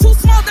 Dick too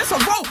small, that's a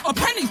roll, a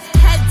penny.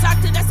 Head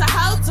doctor, that's a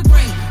hoe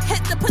degree.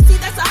 Hit the pussy,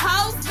 that's a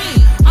hoe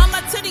fee. On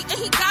my titty, and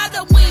he got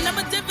a wing. I'm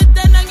a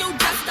dividend on you,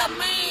 that's the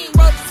mean.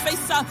 Roll his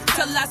face up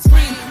till I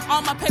scream.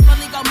 On my paper,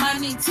 legal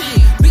money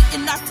team.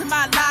 Beating off to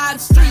my live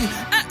stream.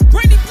 At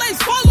Brandy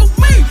Blaze, follow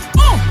me.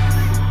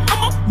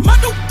 I'm a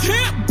model,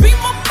 can't be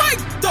my mic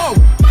though.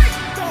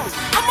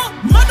 I'm a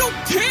model,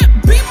 can't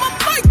be my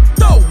mic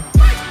though.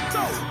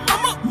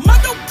 I'm a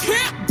model,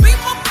 can't be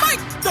my mic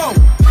though.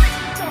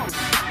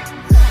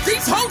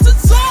 These hoes are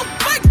so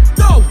fake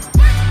though.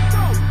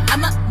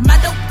 I'm a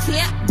model,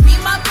 can't be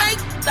my mic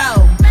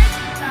though.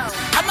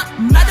 I'm a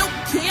model,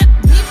 can't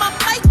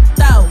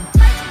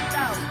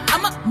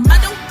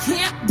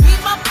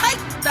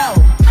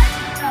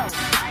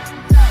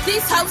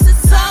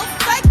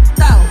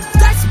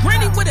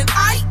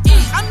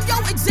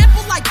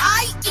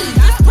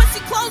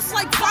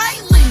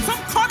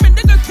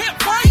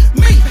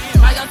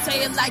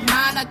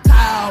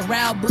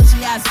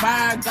ass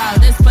Virgo.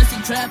 This pussy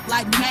drip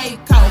like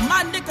Mako.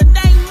 My nigga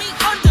named me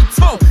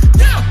Undertow.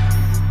 Yeah.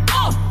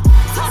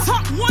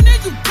 Top one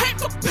and you can't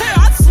compare.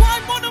 I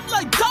slime on them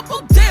like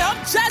Double Dare. I'm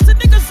jazzing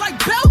niggas like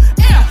Bel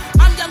Air.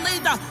 I'm your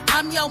leader,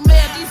 I'm your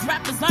mayor. These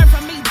rappers learn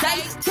from me,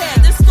 they care.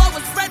 This flow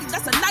is ready,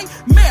 that's a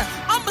nightmare.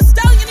 I'm a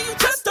stallion and you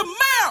just a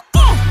mare.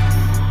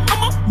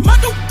 I'm a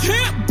model,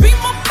 can't be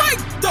my mic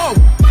though.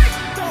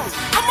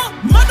 I'm a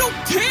model,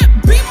 can't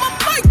be my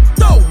mic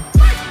though.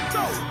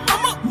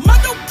 I'm a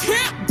model,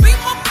 can't be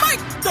my mic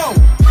though.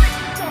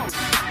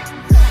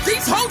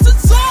 These hoes are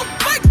so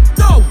fake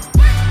though.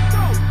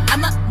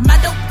 I'm a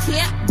model,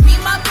 can't be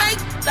my mic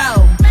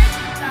though.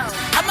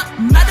 I'm a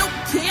model,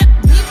 can't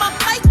be my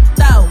mic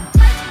though.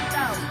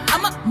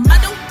 I'm a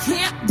model,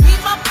 can't be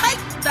my mic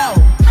though.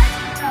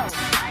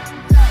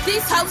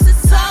 These hoes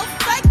are so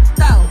fake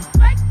though.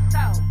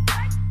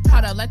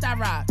 Hold on, let that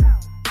rock.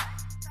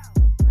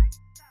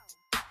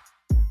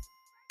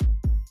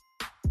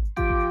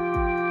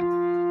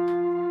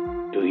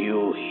 Do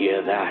you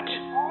hear that?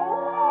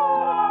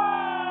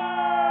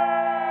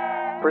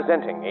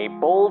 Presenting a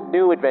bold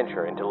new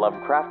adventure into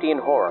Lovecraftian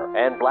horror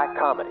and black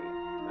comedy,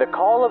 the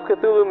Call of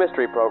Cthulhu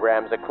Mystery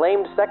Program's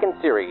acclaimed second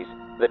series,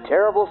 The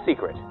Terrible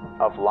Secret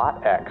of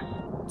Lot X.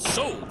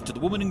 Sold to the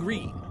woman in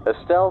green.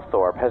 Estelle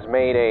Thorpe has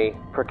made a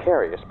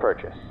precarious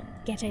purchase.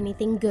 Get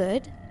anything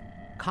good?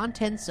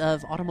 Contents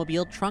of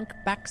automobile trunk,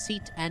 back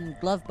seat, and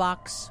glove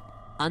box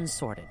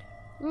unsorted.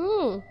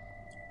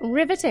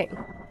 Riveting.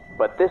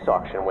 But this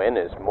auction win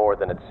is more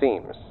than it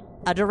seems.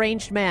 A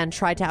deranged man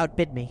tried to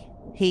outbid me.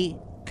 He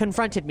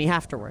confronted me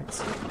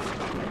afterwards.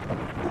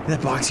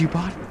 That box you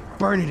bought?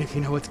 Burn it if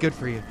you know what's good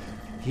for you.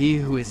 He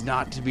who is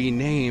not to be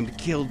named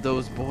killed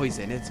those boys,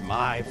 and it's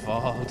my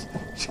fault.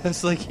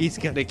 Just like he's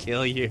gonna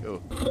kill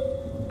you.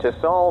 To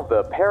solve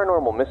the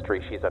paranormal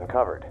mystery she's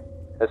uncovered,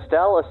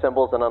 Estelle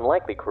assembles an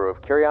unlikely crew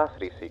of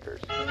curiosity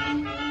seekers.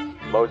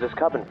 Moses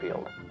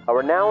Cubbenfield, a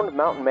renowned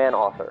mountain man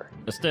author.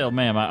 Estelle,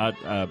 ma'am,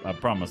 I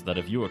promise that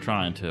if you are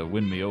trying to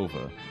win me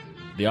over,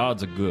 the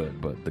odds are good,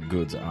 but the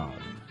goods are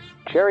odd.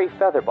 Cherry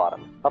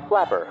Featherbottom, a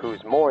flapper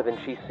who's more than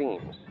she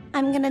seems.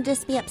 I'm gonna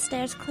just be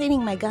upstairs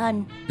cleaning my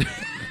gun.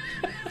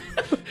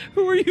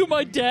 Who are you,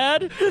 my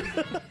dad?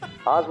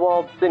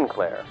 Oswald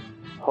Sinclair,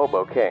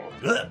 Hobo King.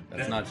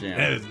 That's not jam.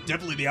 That is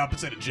definitely the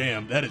opposite of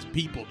jam. That is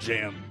people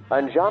jam.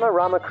 Anjana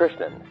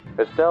Ramakrishnan,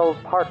 Estelle's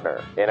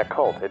partner in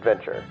occult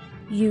adventure.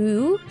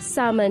 You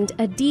summoned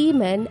a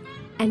demon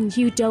and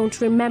you don't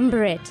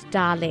remember it,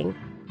 darling.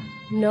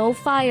 No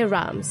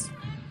firearms.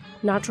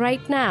 Not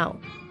right now.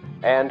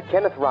 And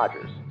Kenneth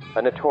Rogers,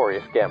 a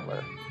notorious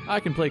gambler. I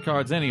can play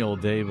cards any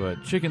old day,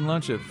 but chicken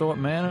lunch at Thorpe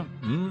Manor?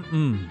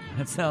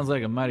 That sounds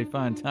like a mighty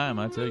fine time,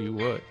 I tell you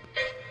what.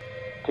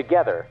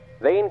 Together,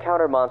 they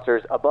encounter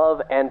monsters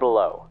above and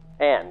below,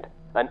 and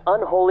an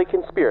unholy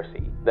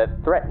conspiracy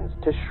that threatens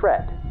to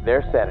shred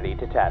their sanity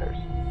to tatters.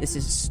 This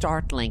is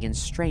startling and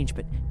strange,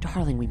 but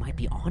darling, we might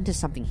be onto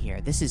something here.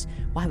 This is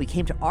why we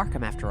came to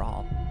Arkham after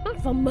all. Not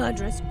for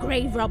murderous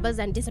grave robbers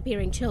and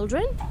disappearing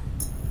children.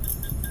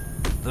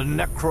 The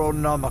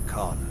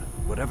Necronomicon.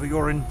 Whatever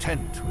your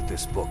intent with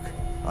this book,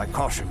 I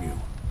caution you,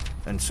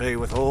 and say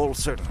with all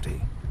certainty,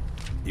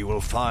 you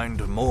will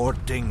find more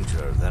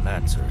danger than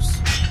answers.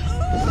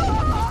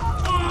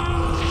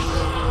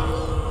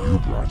 You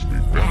brought me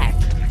back.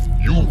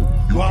 You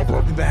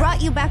brought me back.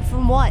 Brought you back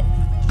from what?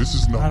 This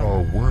is not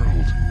our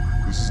world.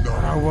 This is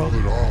not our world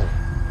at all.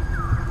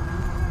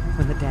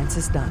 When the dance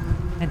is done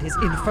and his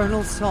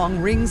infernal song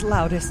rings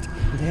loudest,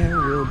 there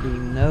will be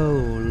no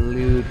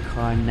lewd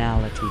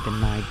carnality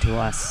denied to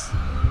us.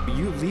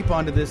 You leap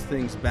onto this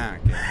thing's back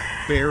and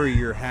bury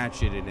your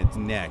hatchet in its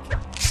neck.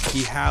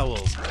 He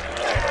howls.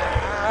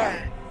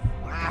 I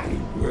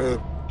will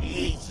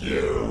eat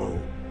you.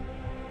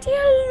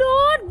 Dear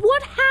Lord,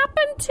 what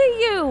happened to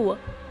you?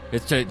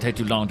 It's take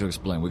too long to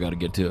explain. We got to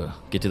get to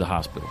the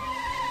hospital.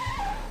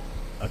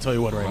 I'll tell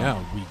you what, right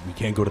now, we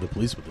can't go to the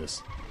police with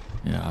this.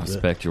 Yeah, I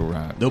expect you're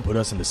right. They'll put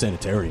us in the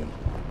sanitarium.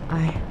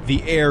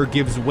 The air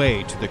gives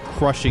way to the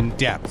crushing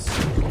depths.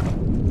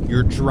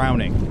 You're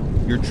drowning.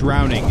 You're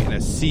drowning in a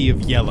sea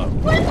of yellow.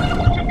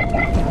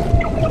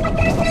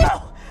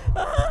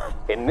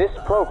 In this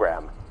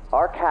program,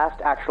 our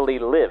cast actually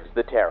lives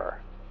the terror.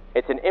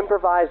 It's an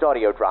improvised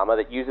audio drama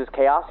that uses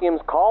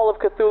Chaosium's Call of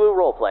Cthulhu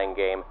role-playing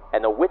game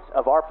and the wits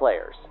of our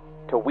players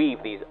to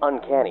weave these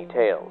uncanny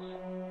tales.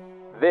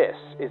 This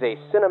is a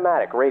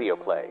cinematic radio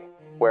play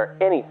where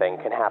anything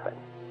can happen,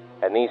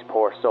 and these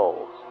poor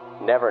souls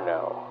never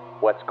know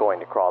what's going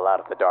to crawl out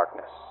of the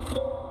darkness.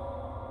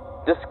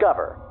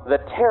 Discover The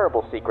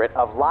Terrible Secret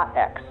of Lot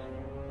X,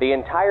 the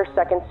entire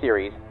second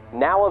series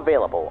now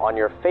available on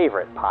your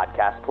favorite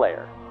podcast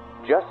player.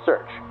 Just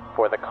search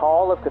for the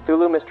Call of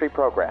Cthulhu Mystery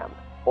Program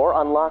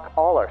or unlock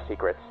all our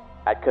secrets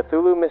at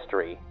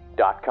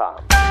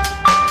CthulhuMystery.com.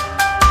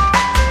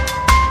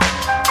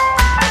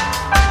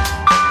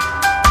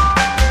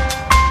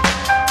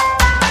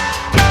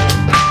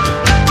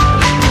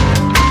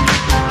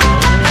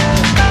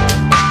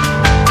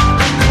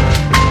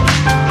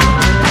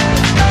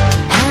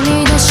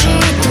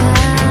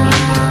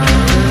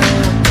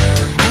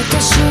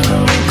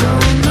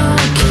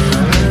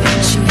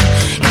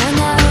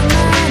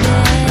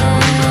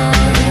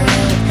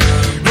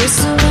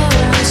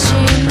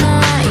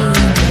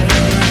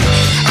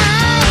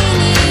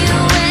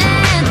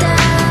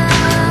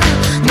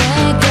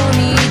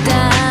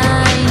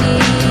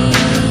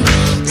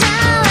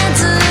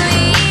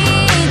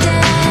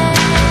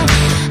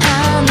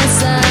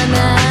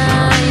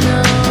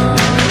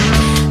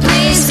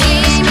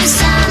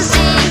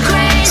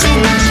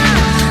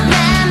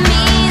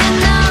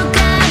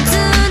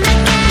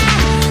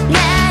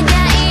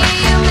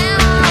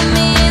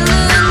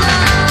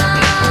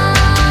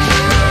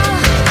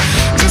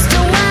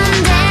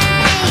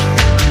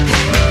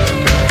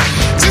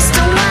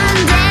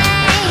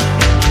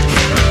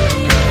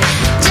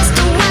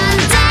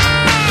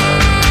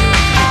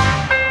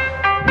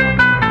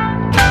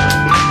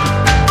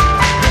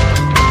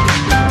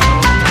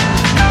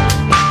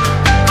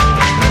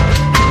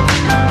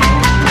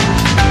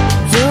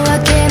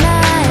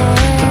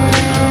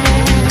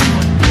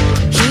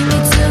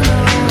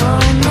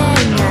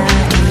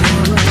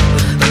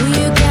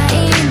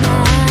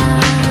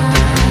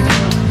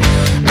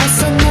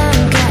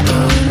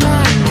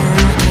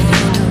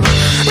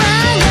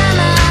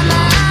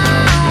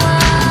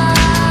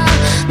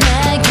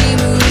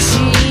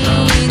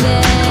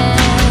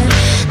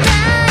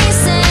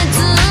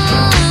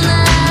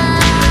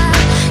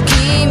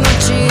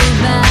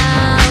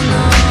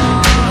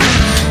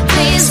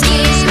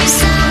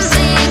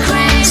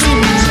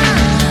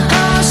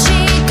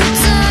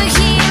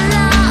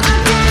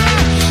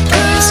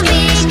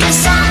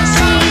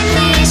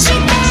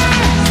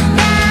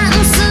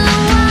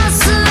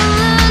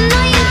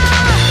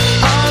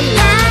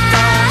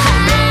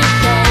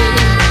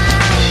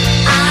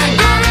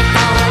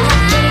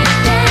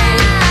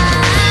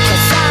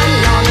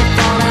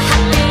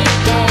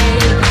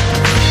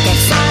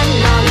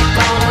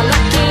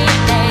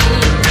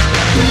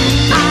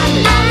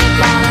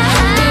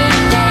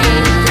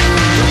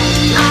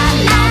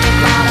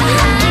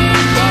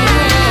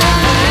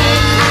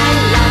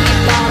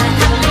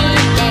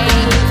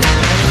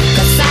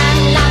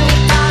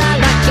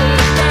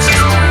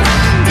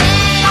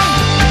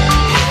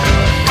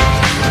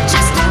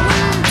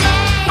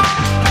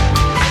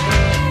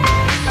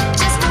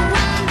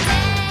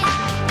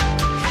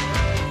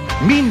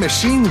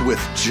 Machine with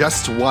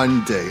Just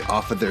One Day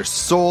off of their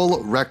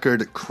sole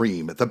record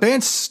Cream. The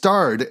band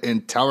starred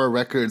in Tower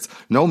Records'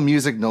 No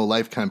Music, No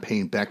Life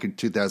campaign back in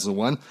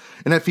 2001,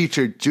 and it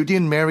featured Judy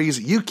and Mary's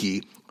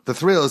Yuki, The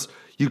Thrills'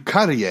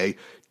 Yukarie,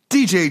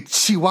 DJ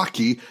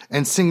Chiwaki,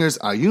 and singers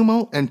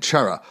Ayumu and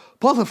Chara,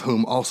 both of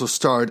whom also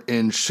starred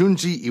in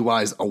Shunji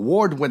Iwai's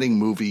award-winning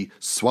movie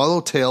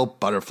Swallowtail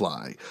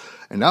Butterfly.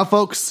 And now,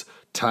 folks,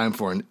 time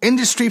for an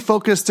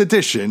industry-focused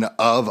edition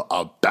of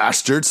A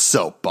Bastard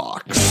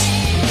Soapbox.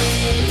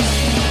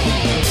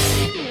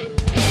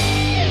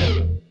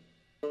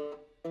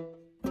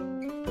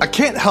 I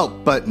can't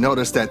help but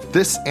notice that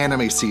this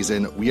anime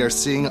season, we are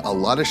seeing a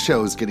lot of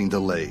shows getting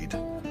delayed.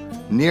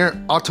 Nier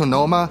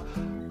Autonoma,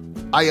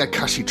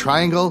 Ayakashi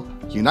Triangle,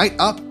 Unite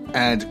Up,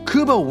 and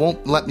Kubo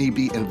Won't Let Me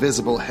Be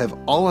Invisible have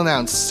all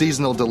announced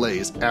seasonal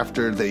delays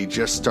after they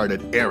just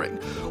started airing,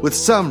 with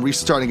some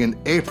restarting in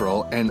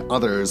April and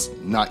others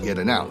not yet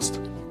announced.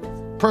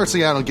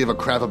 Personally, I don't give a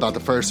crap about the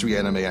first three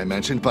anime I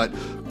mentioned, but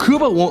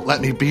Kubo Won't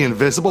Let Me Be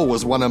Invisible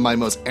was one of my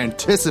most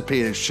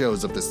anticipated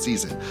shows of the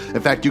season.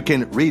 In fact, you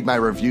can read my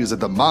reviews of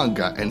the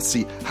manga and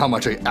see how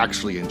much I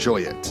actually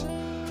enjoy it.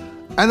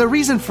 And the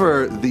reason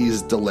for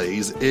these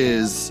delays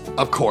is,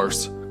 of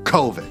course,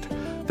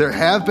 COVID. There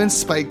have been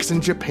spikes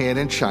in Japan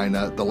and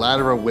China, the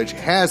latter of which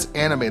has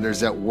animators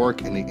that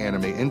work in the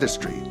anime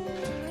industry.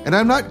 And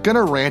I'm not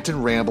gonna rant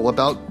and ramble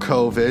about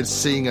COVID,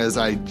 seeing as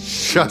I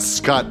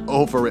just got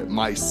over it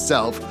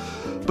myself,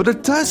 but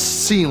it does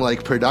seem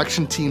like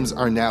production teams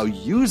are now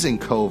using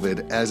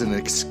COVID as an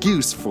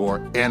excuse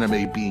for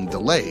anime being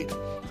delayed.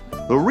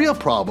 The real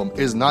problem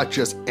is not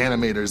just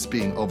animators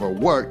being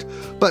overworked,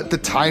 but the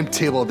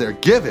timetable they're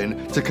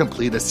given to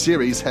complete a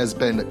series has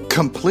been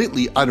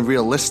completely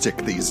unrealistic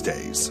these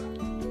days.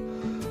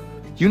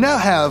 You now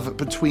have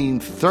between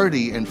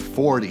 30 and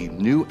 40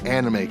 new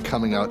anime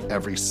coming out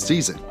every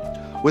season,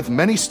 with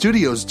many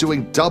studios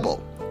doing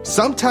double,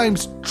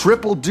 sometimes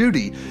triple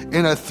duty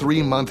in a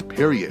 3-month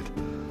period.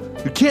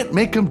 You can't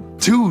make them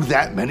do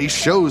that many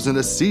shows in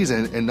a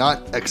season and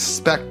not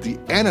expect the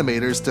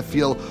animators to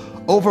feel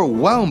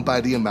overwhelmed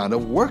by the amount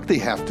of work they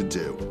have to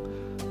do.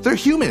 They're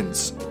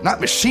humans,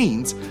 not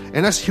machines,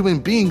 and us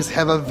human beings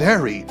have a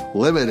very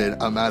limited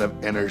amount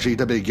of energy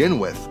to begin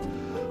with.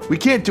 We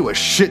can't do a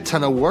shit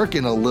ton of work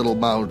in a little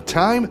amount of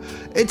time.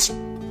 It's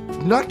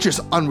not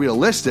just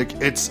unrealistic,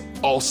 it's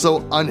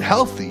also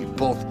unhealthy,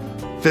 both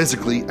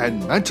physically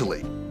and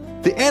mentally.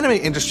 The anime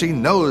industry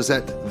knows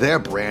that their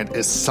brand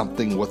is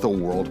something with a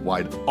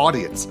worldwide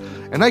audience,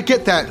 and I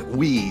get that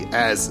we,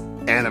 as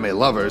anime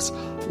lovers,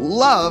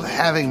 love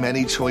having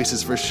many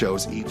choices for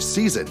shows each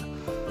season.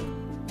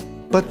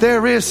 But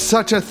there is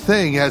such a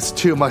thing as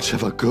too much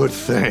of a good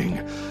thing,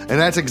 and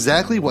that's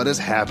exactly what is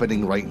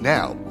happening right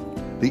now.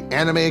 The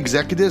anime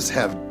executives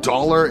have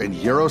dollar and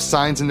euro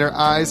signs in their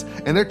eyes,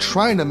 and they're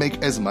trying to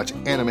make as much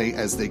anime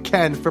as they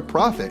can for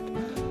profit.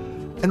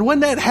 And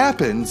when that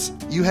happens,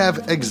 you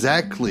have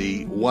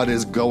exactly what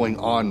is going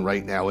on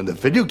right now in the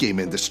video game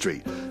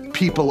industry.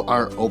 People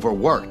are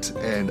overworked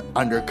and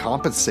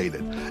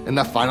undercompensated, and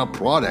the final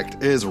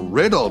product is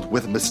riddled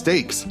with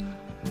mistakes.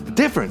 The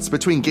difference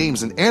between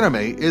games and anime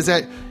is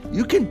that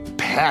you can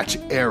patch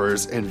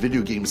errors in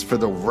video games for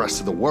the rest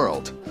of the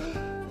world.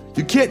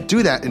 You can't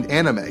do that in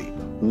anime.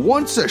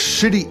 Once a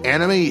shitty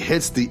anime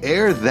hits the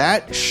air,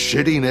 that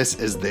shittiness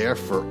is there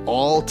for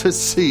all to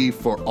see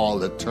for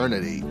all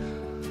eternity.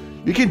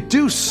 You can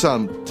do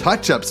some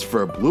touch-ups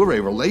for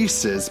Blu-ray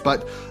releases,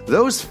 but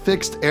those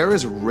fixed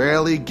errors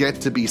rarely get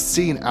to be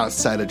seen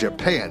outside of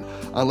Japan,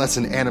 unless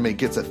an anime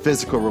gets a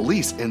physical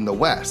release in the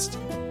West.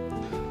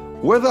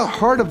 Where the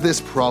heart of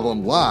this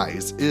problem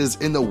lies is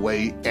in the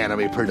way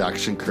anime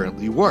production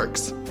currently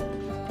works.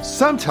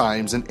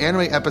 Sometimes an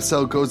anime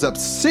episode goes up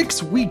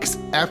 6 weeks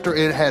after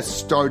it has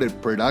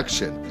started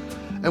production,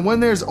 and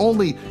when there's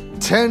only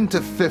 10 to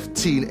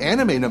 15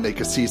 anime to make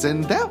a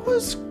season, that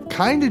was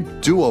kinda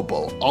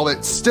doable, although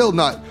it's still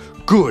not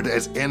good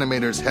as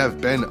animators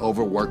have been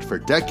overworked for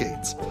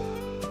decades.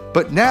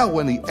 But now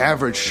when the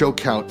average show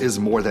count is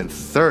more than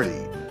 30,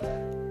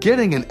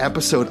 getting an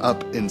episode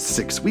up in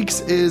 6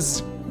 weeks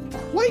is,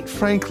 quite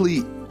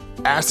frankly,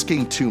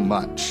 asking too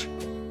much.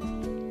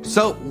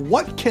 So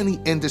what can the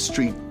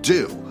industry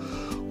do?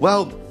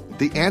 Well,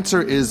 the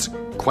answer is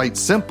quite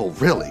simple,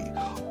 really.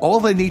 All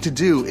they need to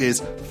do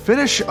is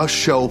finish a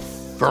show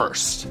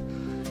first.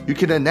 You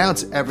can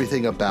announce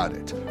everything about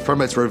it,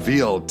 from its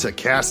reveal to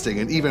casting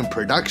and even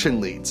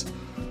production leads.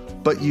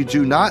 But you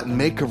do not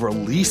make a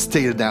release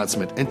date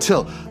announcement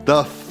until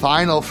the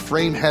final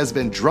frame has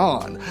been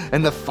drawn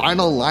and the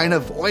final line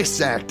of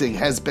voice acting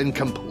has been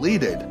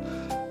completed.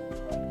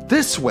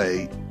 This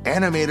way,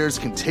 animators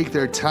can take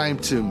their time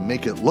to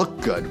make it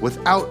look good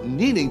without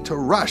needing to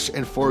rush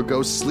and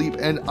forego sleep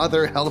and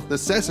other health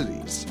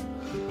necessities.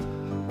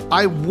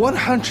 I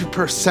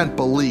 100%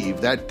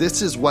 believe that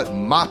this is what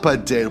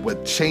MAPPA did with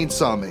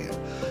Chainsaw Man,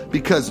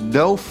 because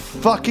no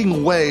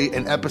fucking way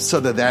an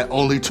episode of that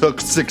only took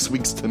 6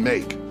 weeks to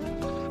make.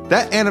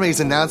 That anime's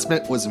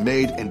announcement was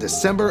made in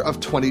December of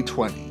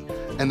 2020,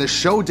 and the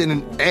show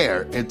didn't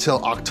air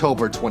until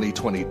October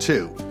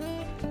 2022.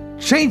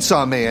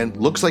 Chainsaw Man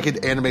looks like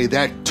an anime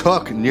that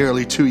took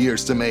nearly 2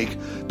 years to make,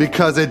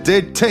 because it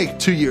did take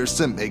 2 years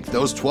to make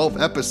those 12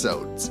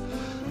 episodes.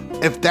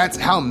 If that's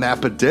how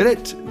MAPPA did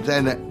it,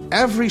 then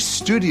every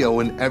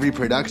studio and every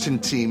production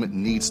team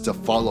needs to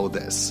follow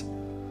this.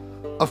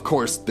 Of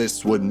course,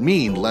 this would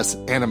mean less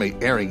anime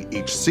airing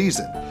each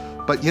season,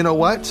 but you know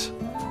what?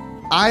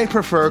 I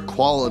prefer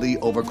quality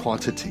over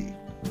quantity.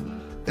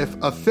 If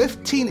a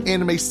 15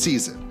 anime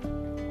season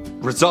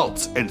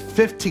results in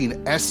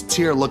 15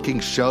 S-tier looking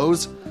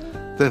shows,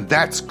 then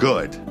that's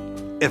good.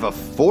 If a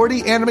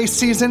 40 anime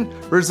season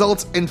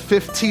results in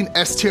 15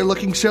 S-tier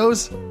looking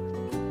shows,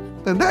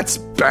 then that's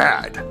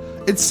bad.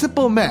 It's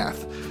simple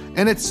math,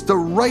 and it's the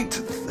right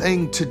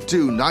thing to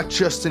do, not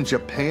just in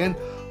Japan,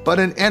 but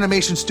in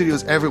animation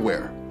studios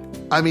everywhere.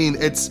 I mean,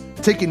 it's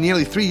taken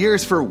nearly 3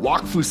 years for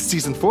Wakfu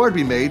Season 4 to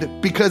be made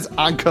because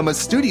Ankama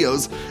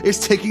Studios is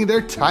taking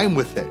their time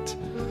with it.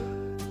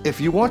 If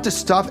you want to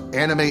stop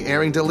anime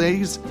airing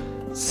delays,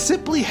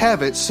 simply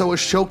have it so a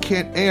show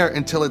can't air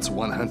until it's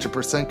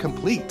 100%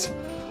 complete.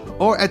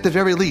 Or at the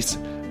very least,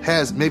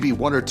 has maybe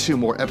 1 or 2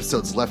 more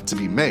episodes left to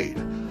be made.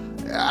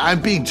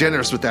 I'm being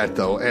generous with that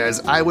though,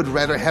 as I would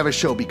rather have a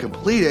show be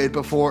completed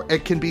before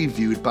it can be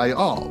viewed by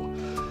all.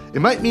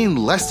 It might mean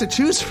less to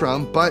choose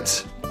from,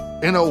 but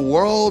in a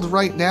world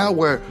right now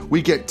where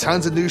we get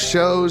tons of new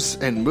shows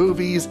and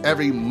movies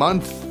every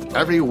month,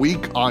 every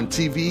week on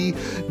TV,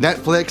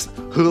 Netflix,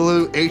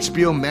 Hulu,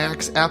 HBO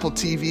Max, Apple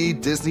TV,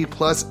 Disney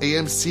Plus,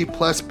 AMC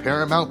Plus,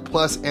 Paramount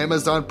Plus,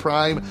 Amazon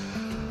Prime.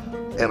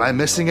 Am I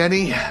missing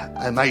any?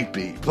 I might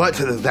be, but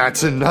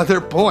that's another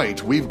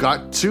point. We've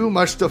got too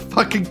much to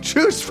fucking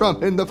choose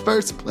from in the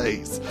first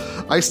place.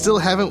 I still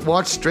haven't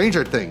watched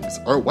Stranger Things,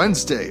 or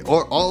Wednesday,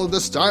 or all of the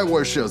Star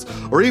Wars shows,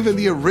 or even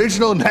the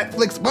original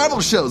Netflix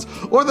Marvel shows,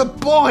 or The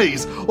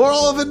Boys, or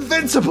all of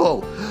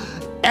Invincible.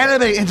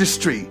 Anime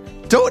industry,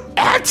 don't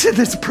add to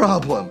this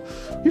problem.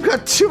 You've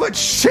got too much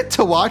shit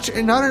to watch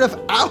and not enough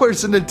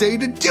hours in a day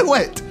to do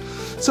it.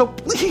 So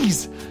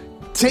please,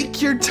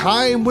 take your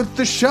time with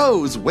the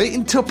shows. Wait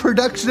until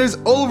production is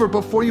over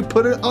before you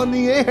put it on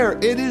the air.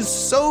 It is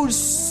so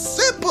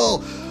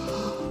simple.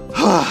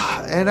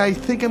 And I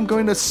think I'm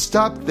going to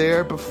stop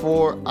there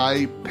before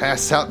I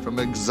pass out from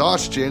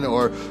exhaustion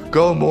or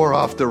go more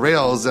off the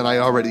rails than I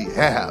already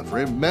have.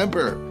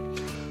 Remember,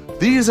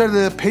 these are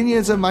the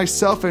opinions of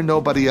myself and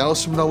nobody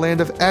else from the land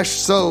of Esh,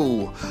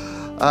 so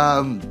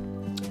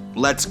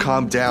let's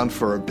calm down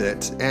for a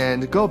bit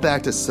and go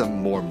back to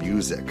some more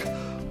music.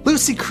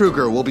 Lucy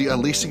Kruger will be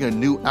unleashing a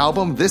new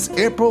album this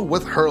April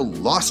with her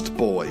Lost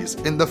Boys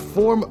in the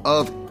form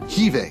of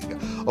Heaving.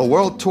 A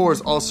world tour is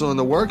also in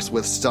the works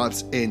with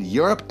stops in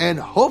Europe and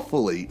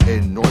hopefully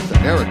in North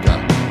America.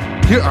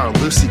 Here are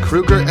Lucy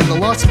Kruger and the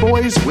Lost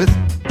Boys with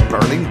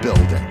Burning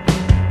Building.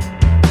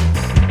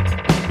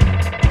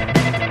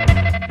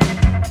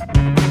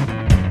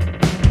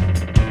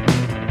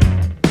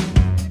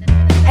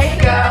 Hey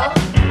girl,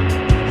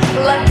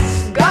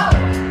 let's go.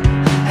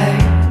 Hey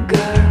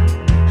girl,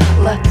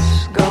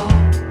 let's go.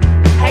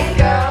 Hey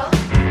girl,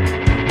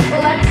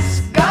 let's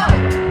go.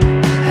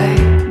 Hey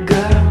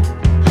girl,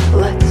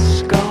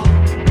 let's go.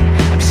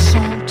 I'm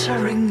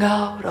sauntering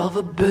out of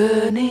a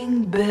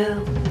burning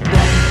building.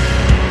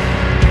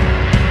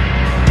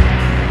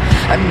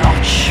 I'm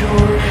not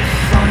sure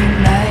if I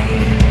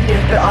made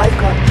it, but I've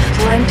got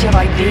plenty of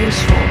ideas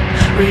for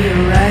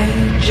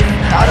rearranging.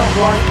 I don't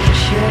like it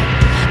yet,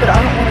 but I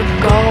don't want to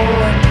go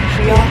and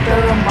be out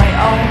there on my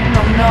own.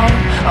 Oh no,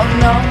 oh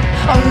no,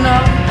 oh no,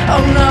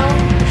 oh no.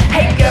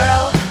 Hey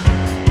girl,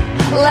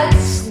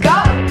 let's go.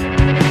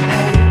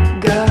 Hey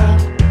girl,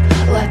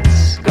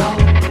 let's go.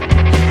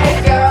 Hey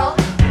girl,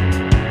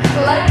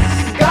 let's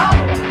go.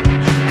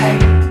 Hey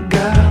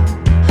girl,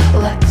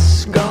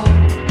 let's go.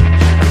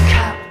 A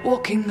cat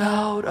walking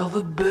out of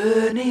a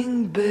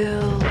burning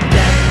building.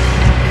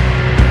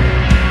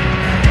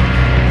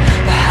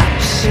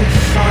 Perhaps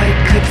if I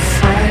could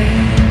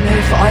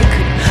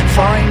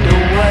find a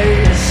way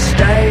to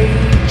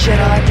stage it,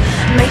 I'd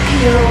make a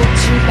year or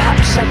two,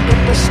 perhaps I'd put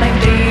this name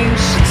to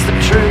use. It's the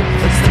truth,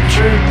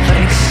 an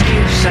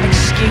excuse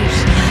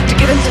to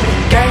get into the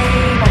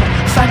game of a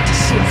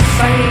fantasy of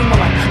fame,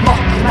 or a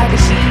mock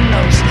magazine,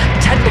 those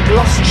tender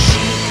glossy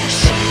sheet.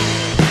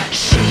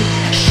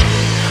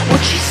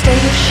 Would she stay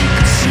if she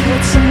could see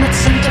what's in that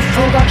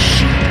centerfold on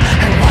sheet?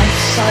 Her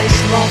life-size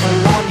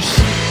novel on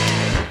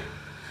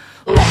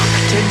heat,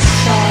 locked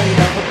inside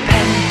of a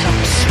pent-up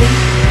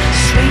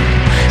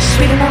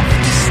sweet enough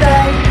to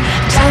stay.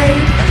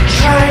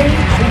 Train,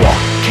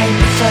 what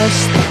came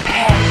first, the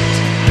pet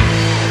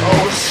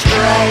or the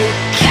stray?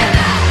 Can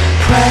I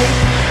pray?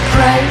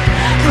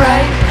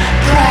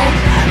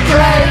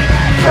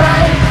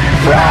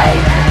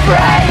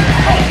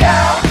 Hey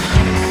girl,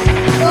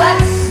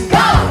 let's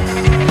go.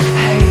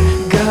 Hey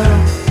girl,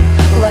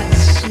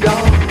 let's go.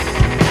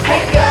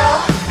 Hey girl,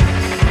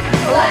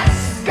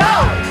 let's go.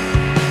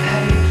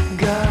 Hey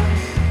girl,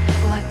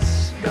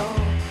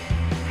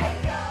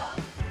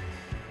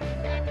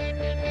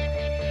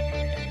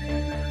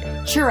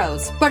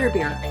 churros,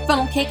 butterbeer,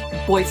 funnel cake,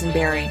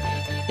 boysenberry.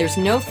 There's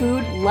no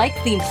food like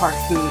theme park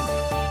food.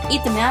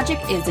 Eat the Magic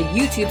is a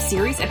YouTube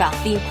series about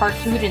theme park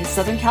food in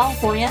Southern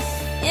California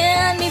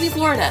and maybe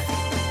Florida.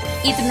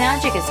 Eat the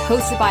Magic is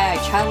hosted by a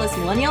childless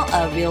millennial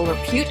of real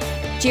repute,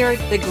 Jared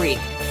the Greek.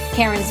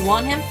 Karens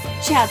want him,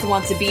 Chads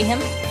want to beat him,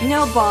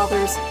 no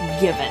bothers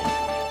given.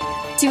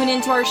 Tune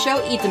into our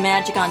show Eat the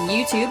Magic on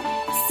YouTube.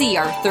 See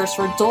our Thirst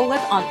for Dole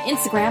Whip on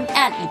Instagram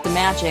at Eat the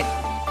Magic.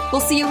 We'll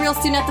see you real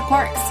soon at the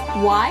parks.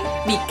 Why?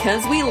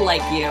 Because we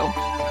like you.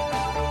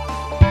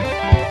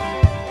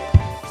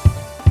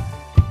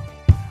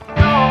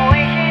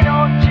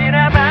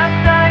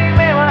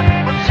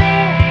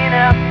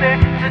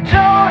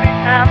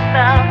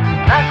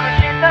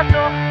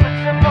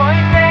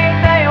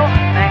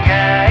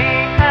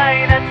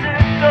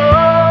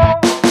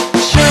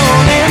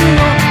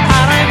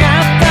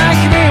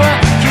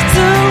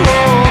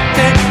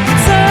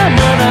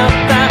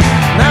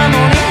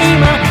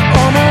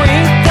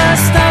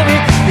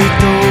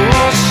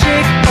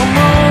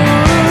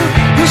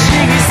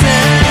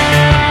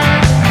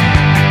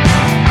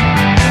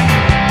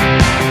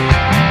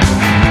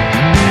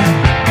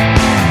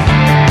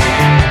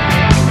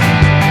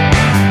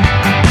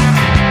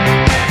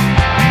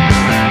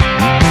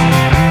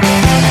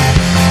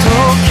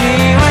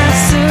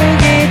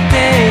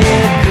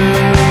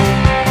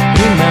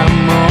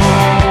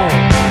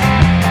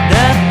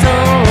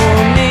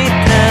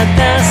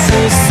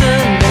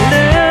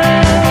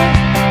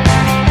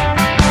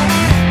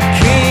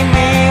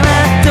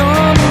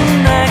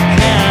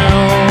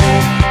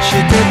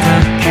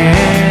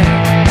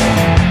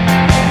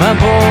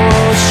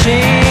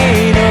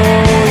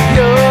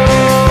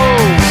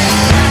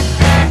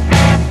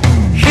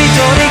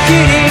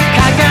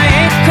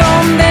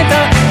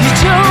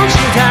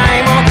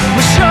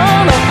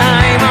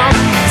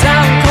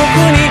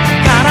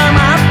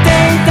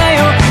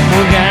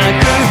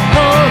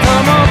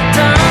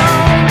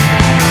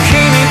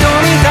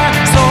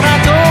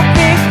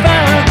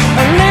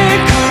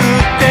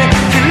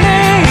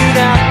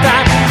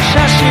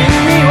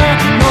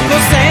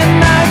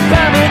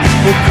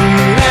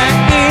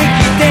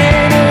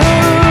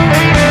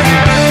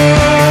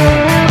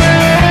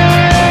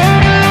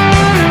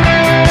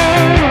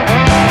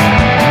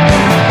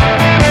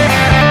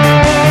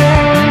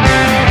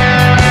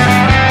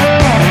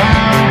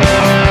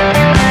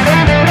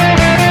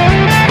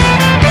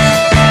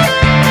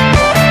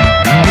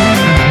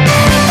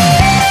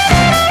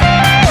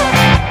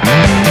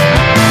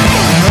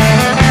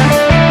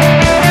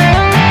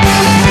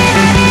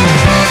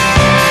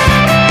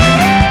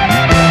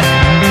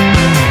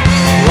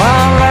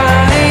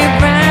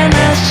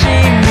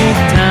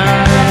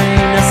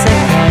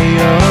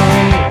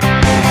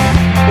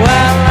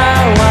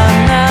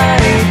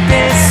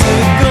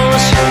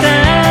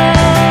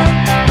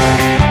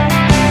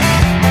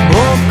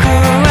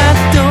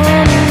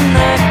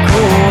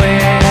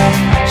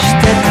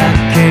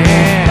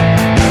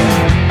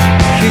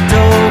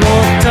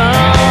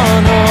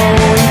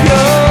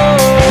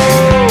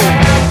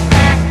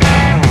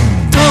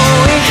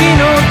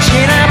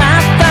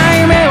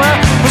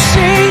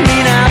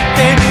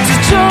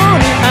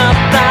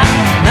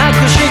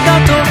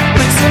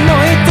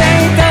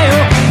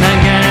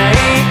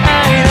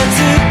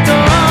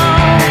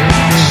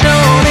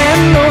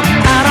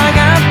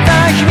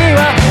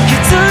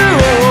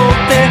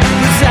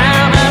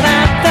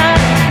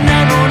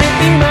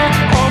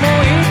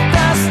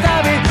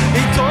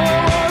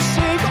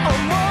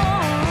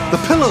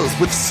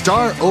 with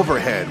Star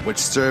Overhead, which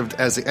served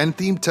as the end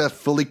theme to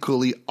Fully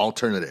Cooley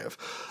Alternative.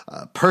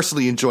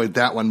 Personally enjoyed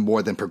that one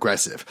more than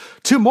Progressive.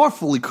 2 more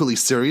Fully Cooley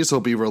series will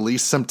be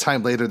released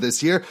sometime later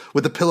this year,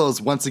 with the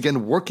Pillows once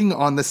again working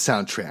on the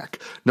soundtrack.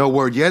 No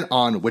word yet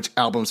on which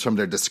albums from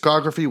their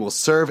discography will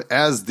serve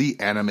as the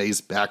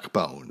anime's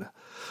backbone.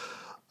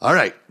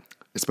 Alright,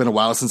 it's been a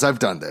while since I've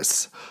done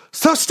this.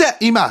 そして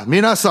今、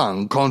皆さ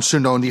ん、今週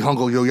の日本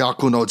語予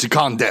約の時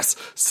間です。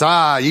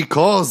さあ、行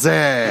こう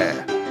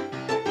ぜ。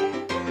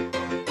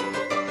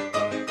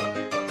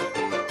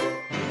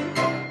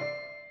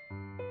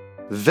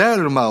ヴ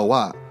ェルマ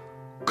は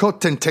古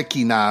典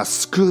的な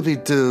スクービ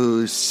ド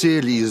ゥ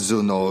シリー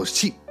ズの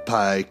失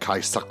敗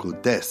改作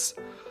です。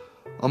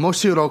面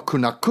白く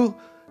なく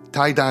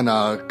大胆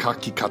な書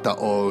き方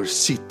を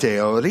し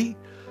ており、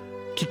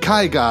機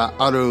会が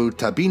ある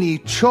たびに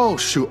聴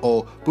取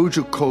を侮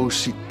辱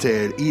し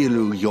てい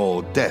るよ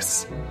うで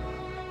す。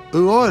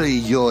よ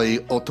り良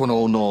い大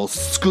人の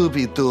スクー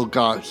ビドゥ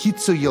が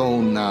必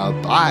要な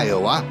場合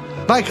は、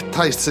バイク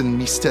対戦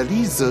ミステ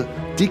リーズ、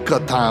ディコ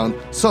タウン、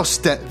そし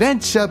てベン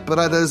チャーブ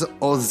ラザーズ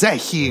をぜ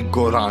ひ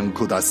ご覧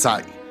くださ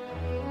い。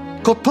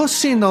今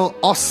年の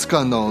オスカ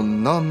ーの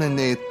ノミ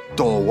ネー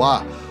ト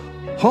は、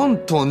本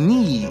当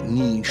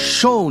に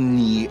賞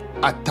に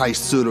値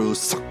する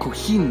作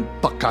品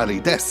ばか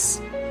りで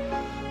す。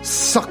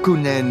昨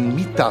年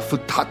見た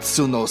2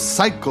つの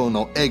最高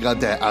の映画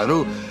であ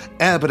る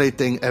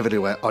Everything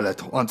Everywhere All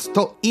at Once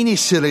とイニ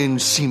シリン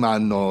島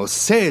の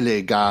精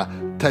霊が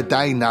多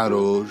大な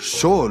る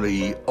勝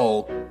利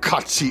を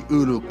勝ち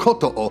得るこ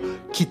とを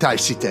期待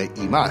して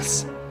いま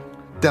す。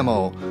で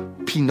も、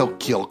ピノ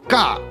キオ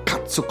が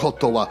勝つこ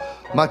とは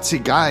間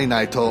違い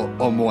ないと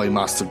思い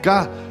ます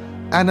が、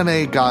アニ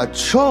メが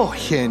長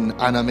編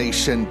アニメー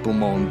ション部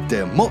門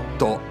でもっ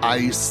と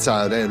愛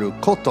される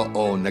こと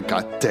を願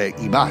って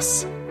いま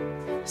す。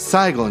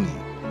最後に、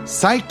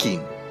最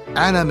近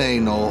アニメ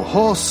の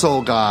放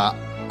送が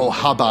大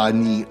幅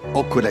に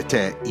遅れ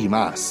てい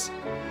ます。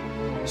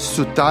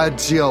スタ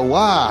ジオ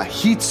は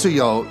必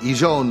要以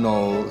上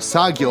の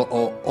作業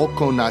を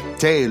行っ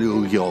てい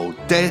るよう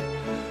で、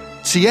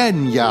遅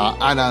延や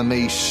アニメ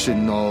ーショ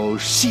ンの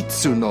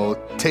質の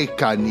低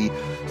下に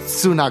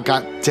つなが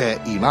って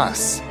いま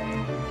す。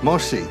も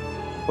し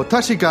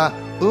私が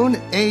運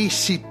営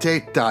して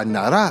た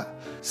なら、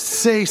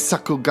制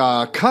作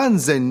が完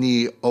全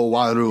に終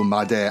わる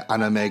までア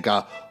ニメ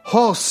が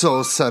放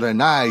送され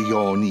ない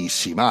ように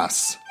しま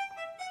す。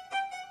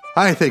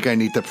I think I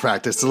need to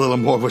practice a little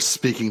more with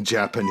speaking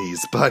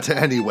Japanese. But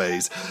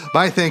anyways,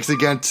 my thanks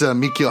again to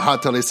Mikio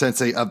Hattori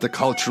Sensei of the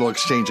Cultural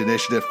Exchange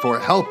Initiative for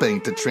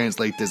helping to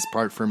translate this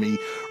part for me.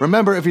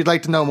 Remember, if you'd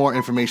like to know more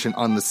information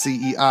on the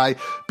CEI,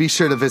 be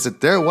sure to visit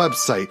their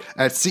website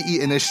at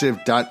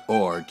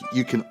ceinitiative.org.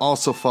 You can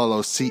also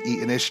follow CE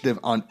Initiative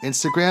on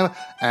Instagram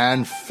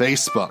and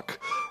Facebook.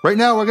 Right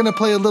now, we're going to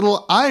play a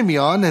little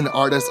Aimyon, an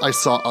artist I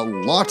saw a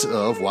lot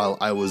of while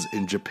I was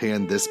in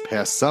Japan this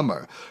past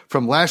summer.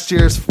 From last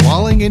year's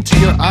Falling Into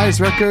Your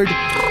Eyes record,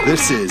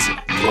 this is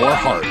Your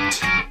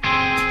Heart.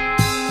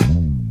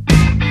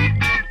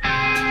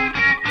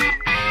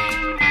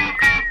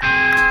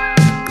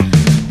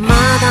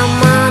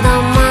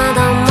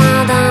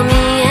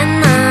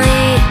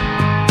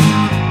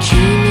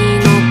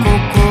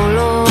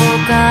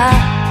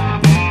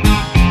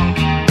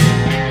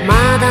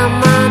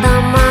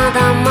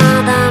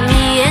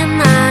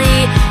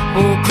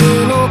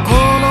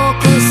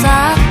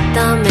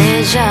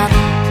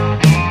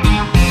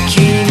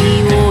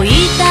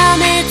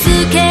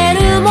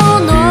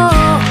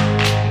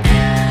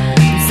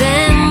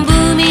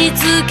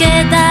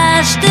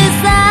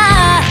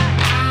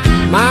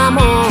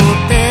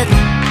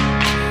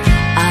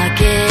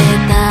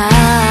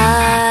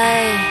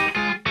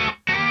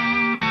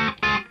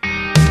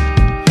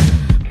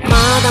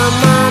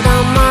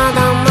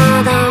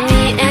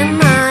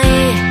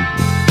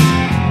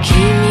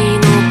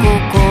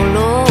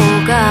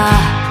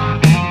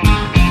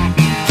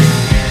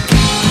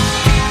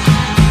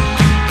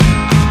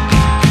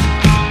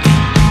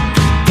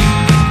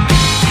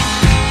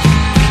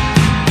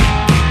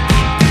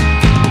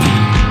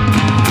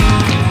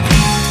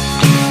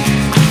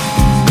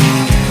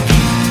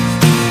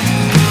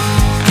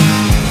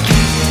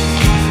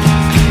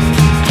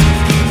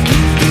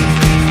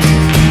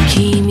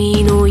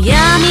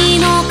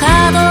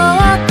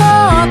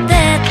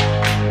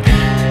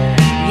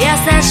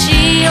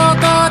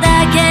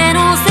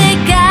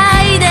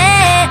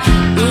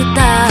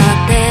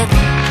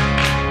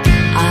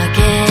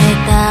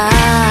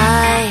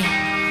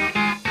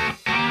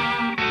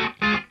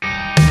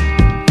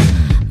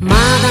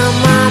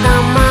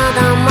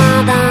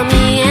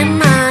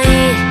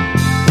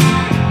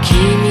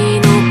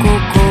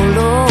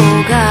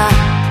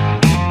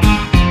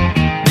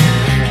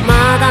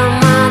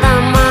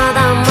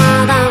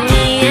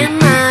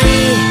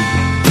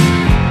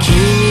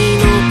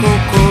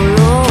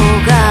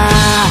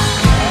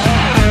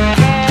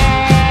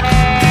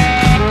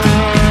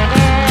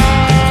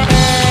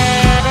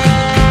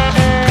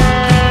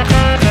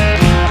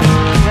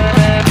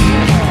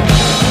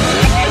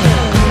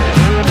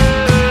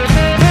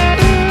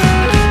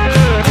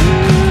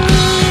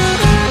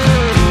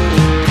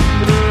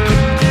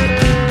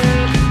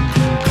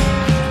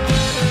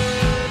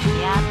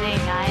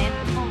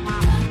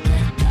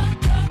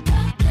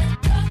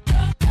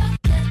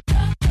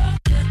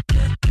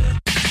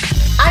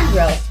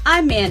 Grow.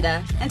 I'm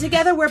Manda, and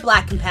together we're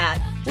Black Compat.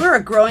 We're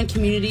a growing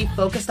community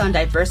focused on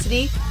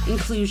diversity,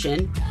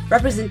 inclusion,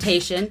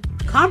 representation,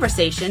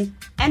 conversation,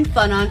 and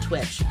fun on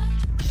Twitch.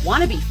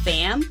 Want to be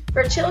fam?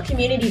 For chill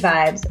community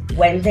vibes,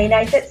 Wednesday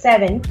nights at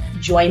 7,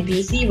 join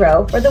BC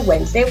Row for the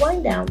Wednesday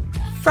Wind Down.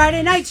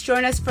 Friday nights,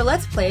 join us for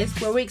Let's Plays,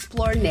 where we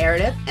explore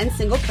narrative and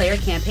single-player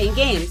campaign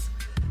games.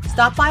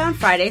 Stop by on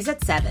Fridays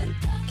at 7.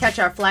 Catch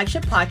our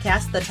flagship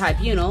podcast, The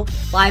Tribunal,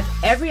 live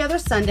every other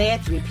Sunday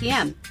at 3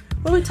 p.m.,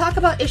 where we talk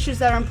about issues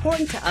that are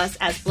important to us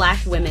as Black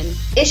women.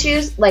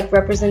 Issues like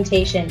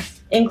representation,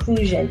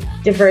 inclusion,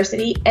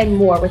 diversity, and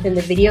more within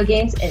the video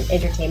games and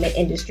entertainment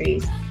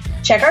industries.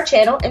 Check our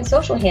channel and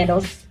social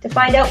handles to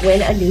find out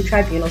when a new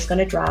Tribunal's going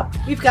to drop.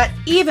 We've got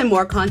even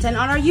more content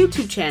on our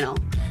YouTube channel,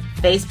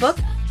 Facebook,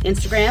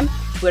 Instagram,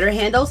 Twitter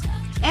handles,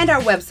 and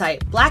our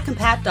website,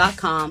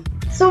 blackandpat.com.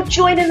 So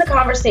join in the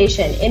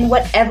conversation in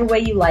whatever way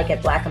you like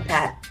at Black and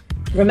Pat.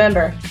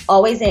 Remember,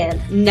 always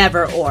and,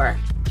 never or.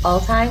 All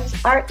times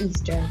are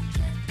Eastern. I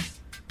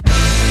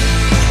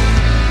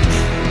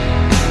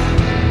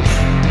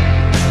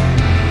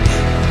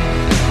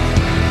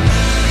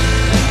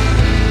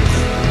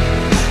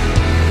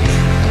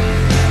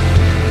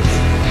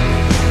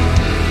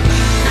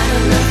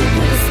don't know if you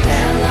put a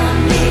spell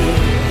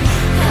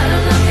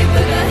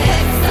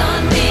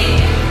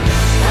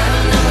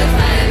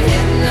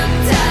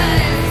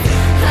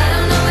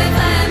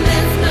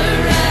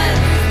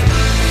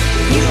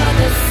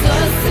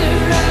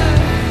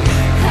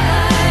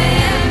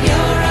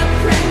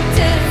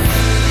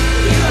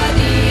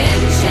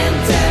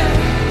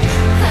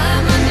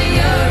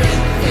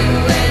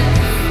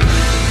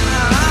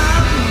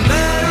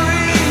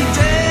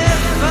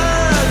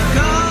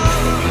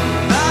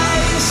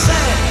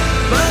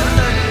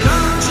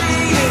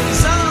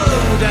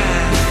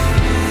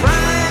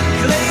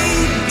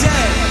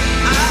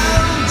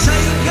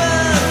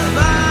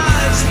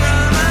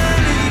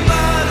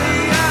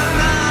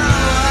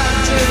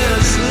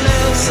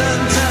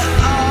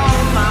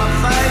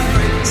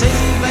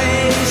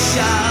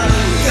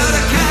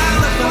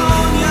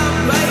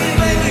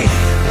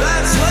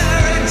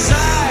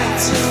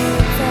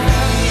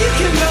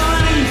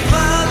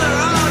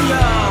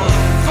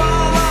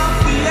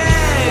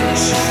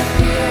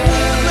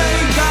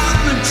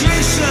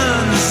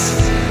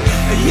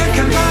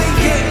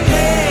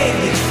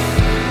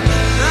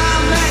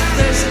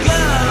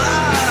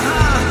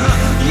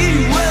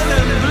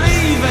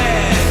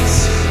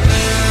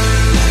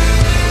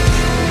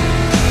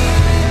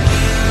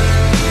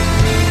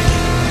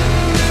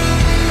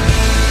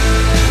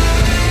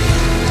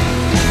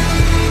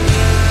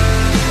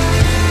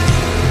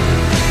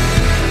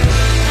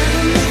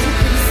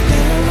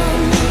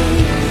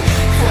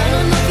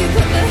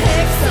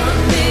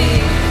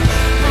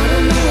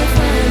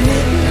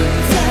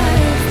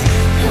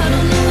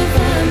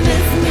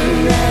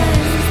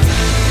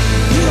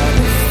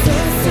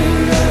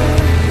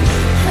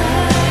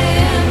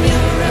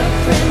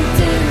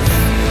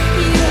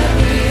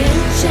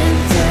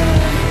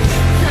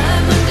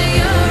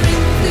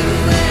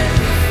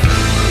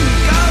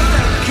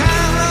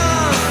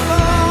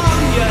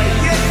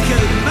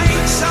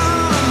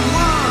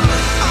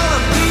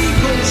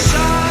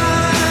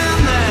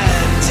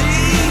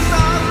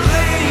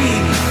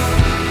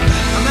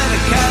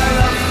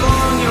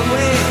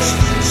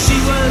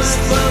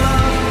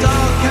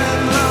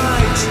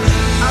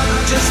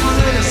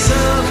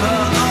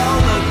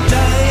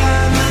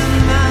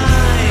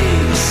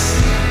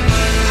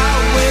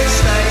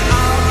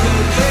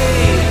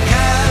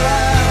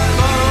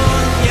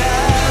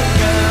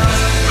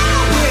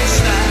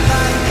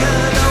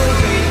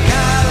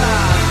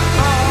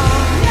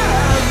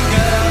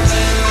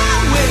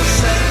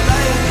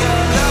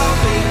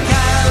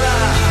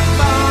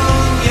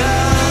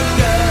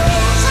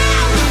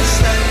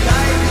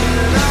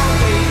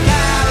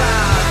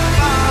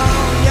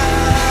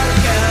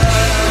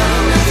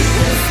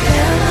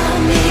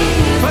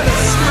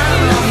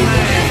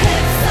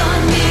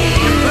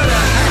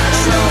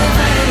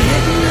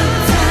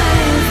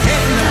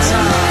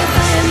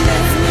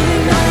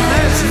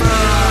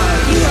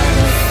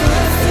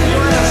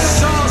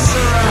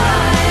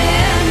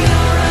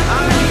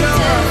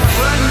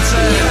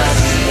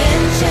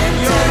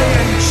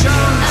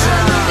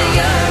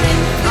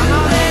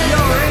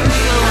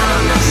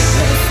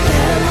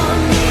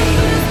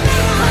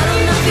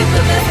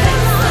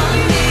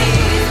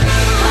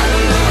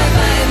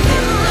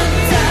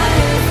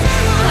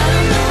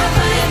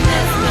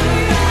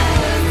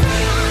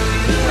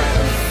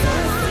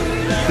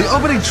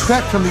opening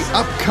track from the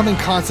upcoming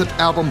concept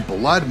album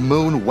Blood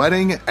Moon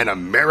Wedding, An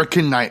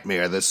American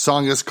Nightmare. The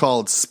song is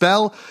called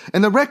Spell,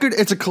 and the record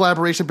is a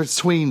collaboration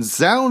between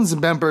Zounds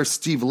member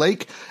Steve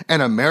Lake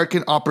and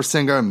American opera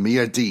singer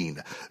Mia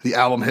Dean. The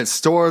album hit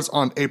stores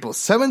on April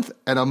 7th,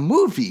 and a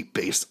movie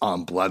based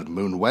on Blood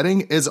Moon Wedding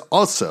is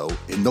also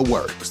in the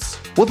works.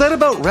 Well, that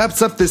about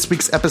wraps up this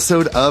week's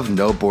episode of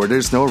No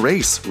Borders, No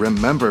Race.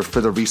 Remember,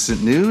 for the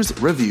recent news,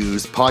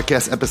 reviews,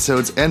 podcast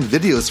episodes, and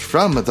videos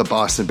from the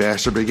Boston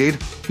Bastard Brigade,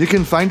 you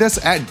can find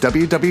us at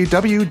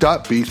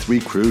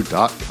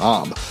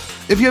www.b3crew.com.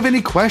 If you have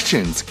any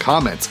questions,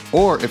 comments,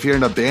 or if you're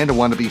in a band and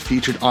want to be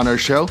featured on our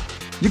show,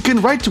 you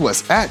can write to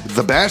us at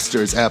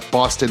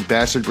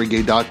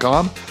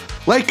thebastards@bostonbastardbrigade.com,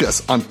 like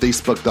us on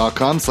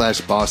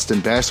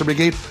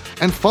facebook.com/bostonbastardbrigade,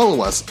 and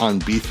follow us on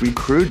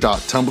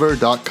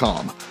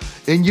b3crew.tumblr.com.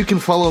 And you can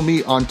follow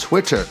me on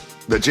Twitter,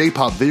 the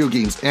J-Pop Video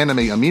Games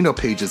Anime Amino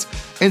pages,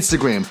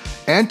 Instagram,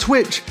 and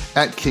Twitch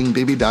at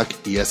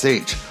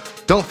KingBabyDuckESH.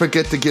 Don't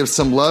forget to give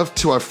some love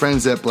to our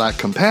friends at Black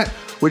Compat,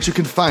 which you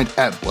can find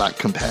at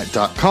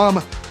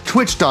blackcompat.com,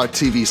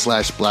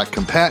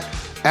 twitch.tv/blackcompat,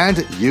 and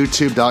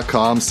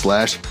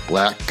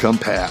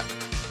youtube.com/blackcompat.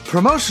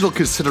 Promotional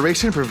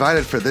consideration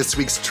provided for this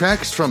week's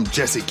tracks from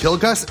Jesse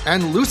Kilgus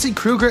and Lucy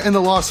Kruger and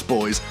the Lost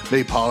Boys,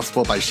 made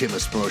possible by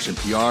Shameless Promotion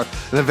PR,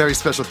 and a very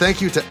special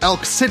thank you to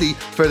Elk City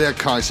for their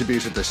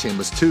contribution to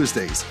Shameless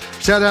Tuesdays.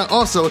 Shout out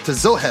also to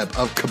Zoheb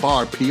of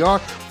Kabar PR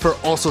for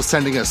also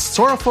sending us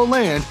Sorrowful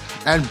Land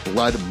and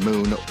Blood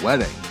Moon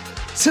Wedding.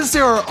 Since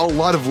there are a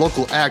lot of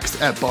local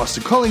acts at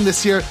Boston Calling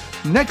this year,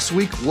 next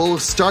week we'll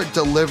start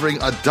delivering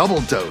a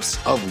double dose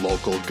of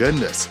local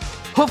goodness.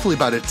 Hopefully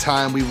by the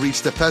time we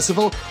reach the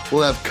festival,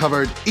 we'll have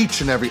covered each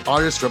and every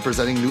artist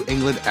representing New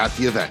England at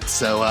the event.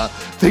 So,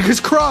 fingers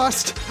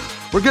crossed!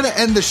 We're gonna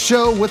end the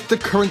show with the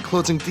current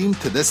closing theme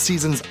to this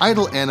season's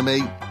idol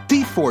anime,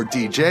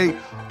 D4DJ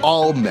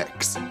All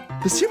Mix.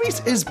 The series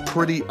is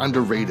pretty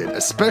underrated,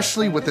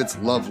 especially with its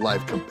Love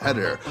Live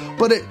competitor,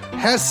 but it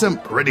has some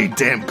pretty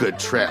damn good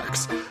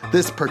tracks.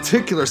 This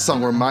particular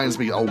song reminds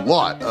me a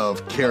lot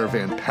of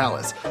Caravan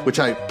Palace,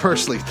 which I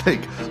personally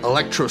think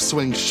electro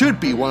swing should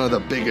be one of the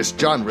biggest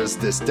genres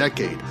this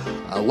decade,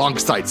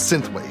 alongside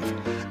synthwave.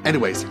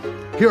 Anyways,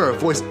 here are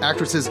voice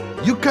actresses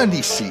Yuka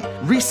Nishi,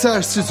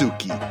 Risa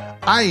Suzuki,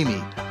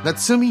 Aimi,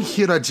 Natsumi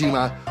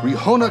Hirajima,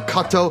 Rihona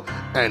Kato,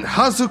 and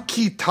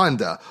Hazuki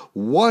Tanda,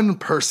 one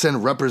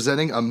person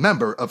representing a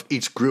member of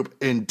each group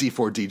in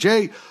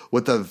D4DJ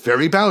with a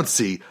very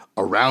bouncy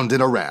Around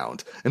and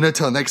Around. And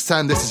until next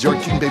time, this is your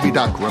King Baby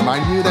Duck,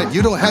 reminding you that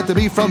you don't have to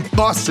be from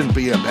Boston to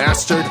be a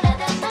bastard,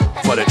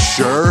 but it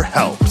sure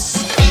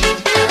helps.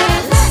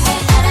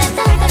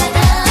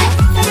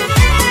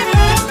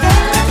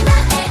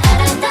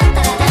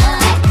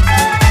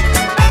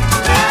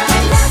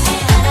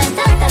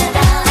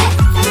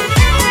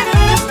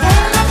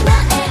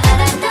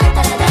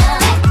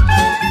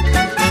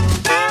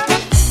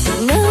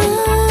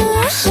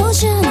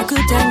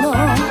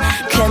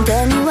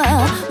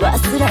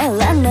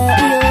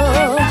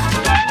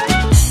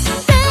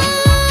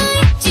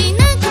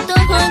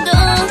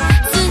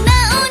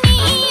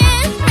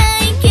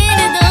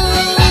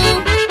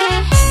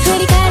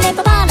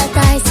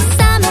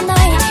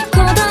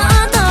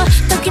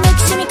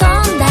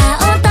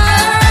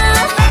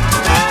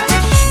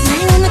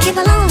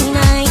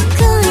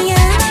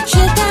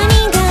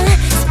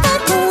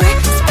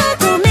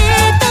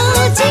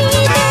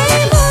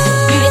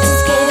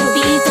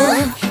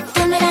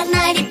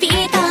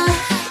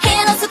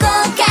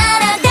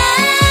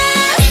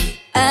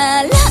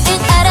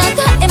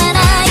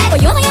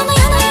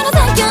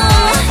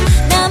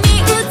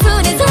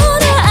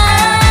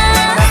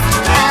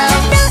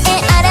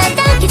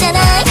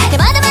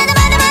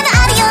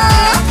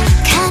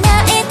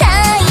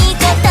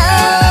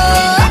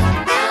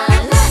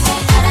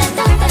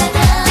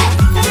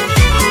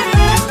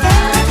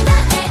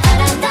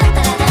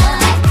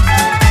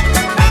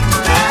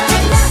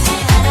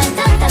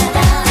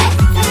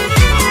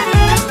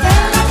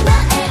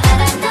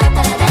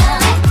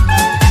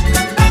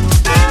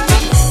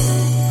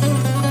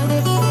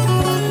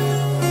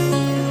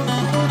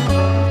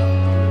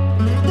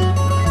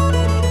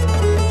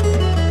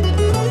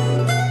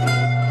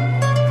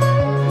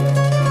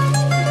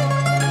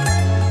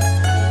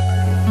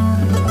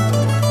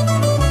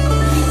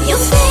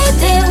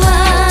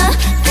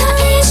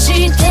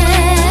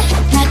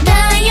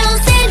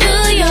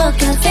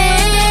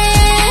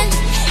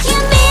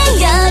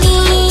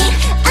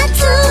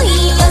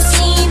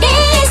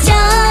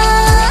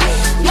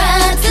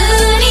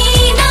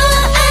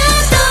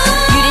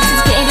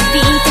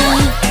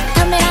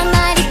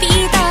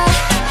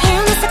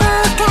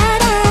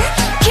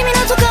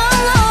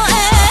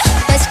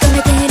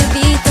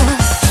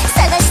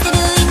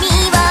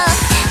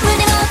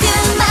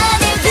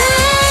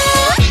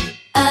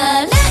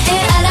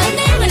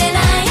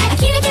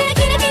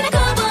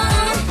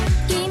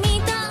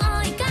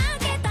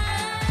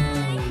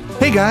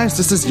 Hey guys,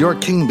 this is your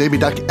King Baby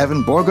Duck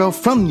Evan Borgo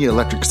from the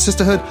Electric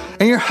Sisterhood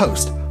and your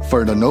host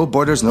for the No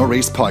Borders, No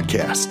Race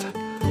podcast.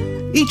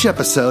 Each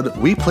episode,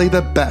 we play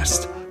the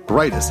best,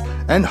 brightest,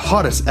 and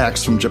hottest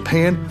acts from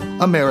Japan,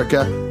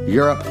 America,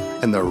 Europe,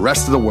 and the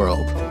rest of the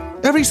world.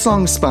 Every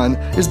song spun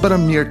is but a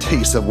mere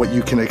taste of what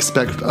you can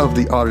expect of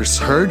the artists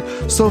heard,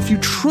 so if you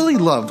truly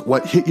loved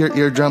what hit your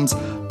eardrums,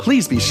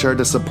 please be sure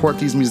to support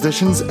these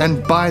musicians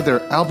and buy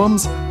their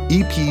albums,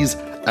 EPs,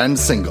 and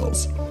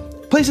singles.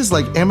 Places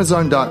like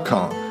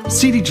Amazon.com,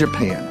 CD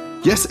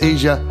Japan, Yes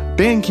Asia,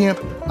 Bandcamp,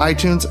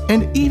 iTunes,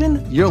 and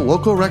even your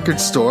local record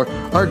store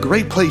are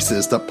great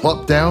places to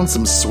plop down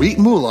some sweet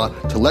moolah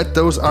to let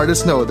those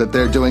artists know that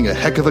they're doing a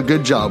heck of a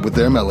good job with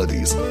their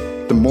melodies.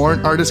 The more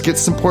an artist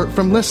gets support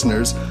from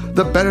listeners,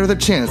 the better the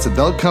chance that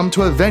they'll come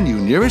to a venue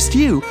nearest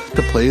you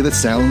to play the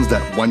sounds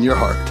that won your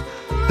heart.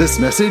 This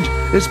message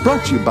is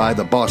brought to you by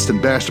the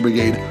Boston Bastard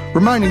Brigade,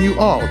 reminding you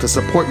all to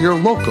support your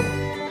local,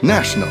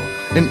 national,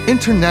 and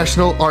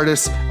international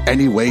artists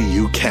any way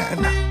you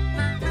can.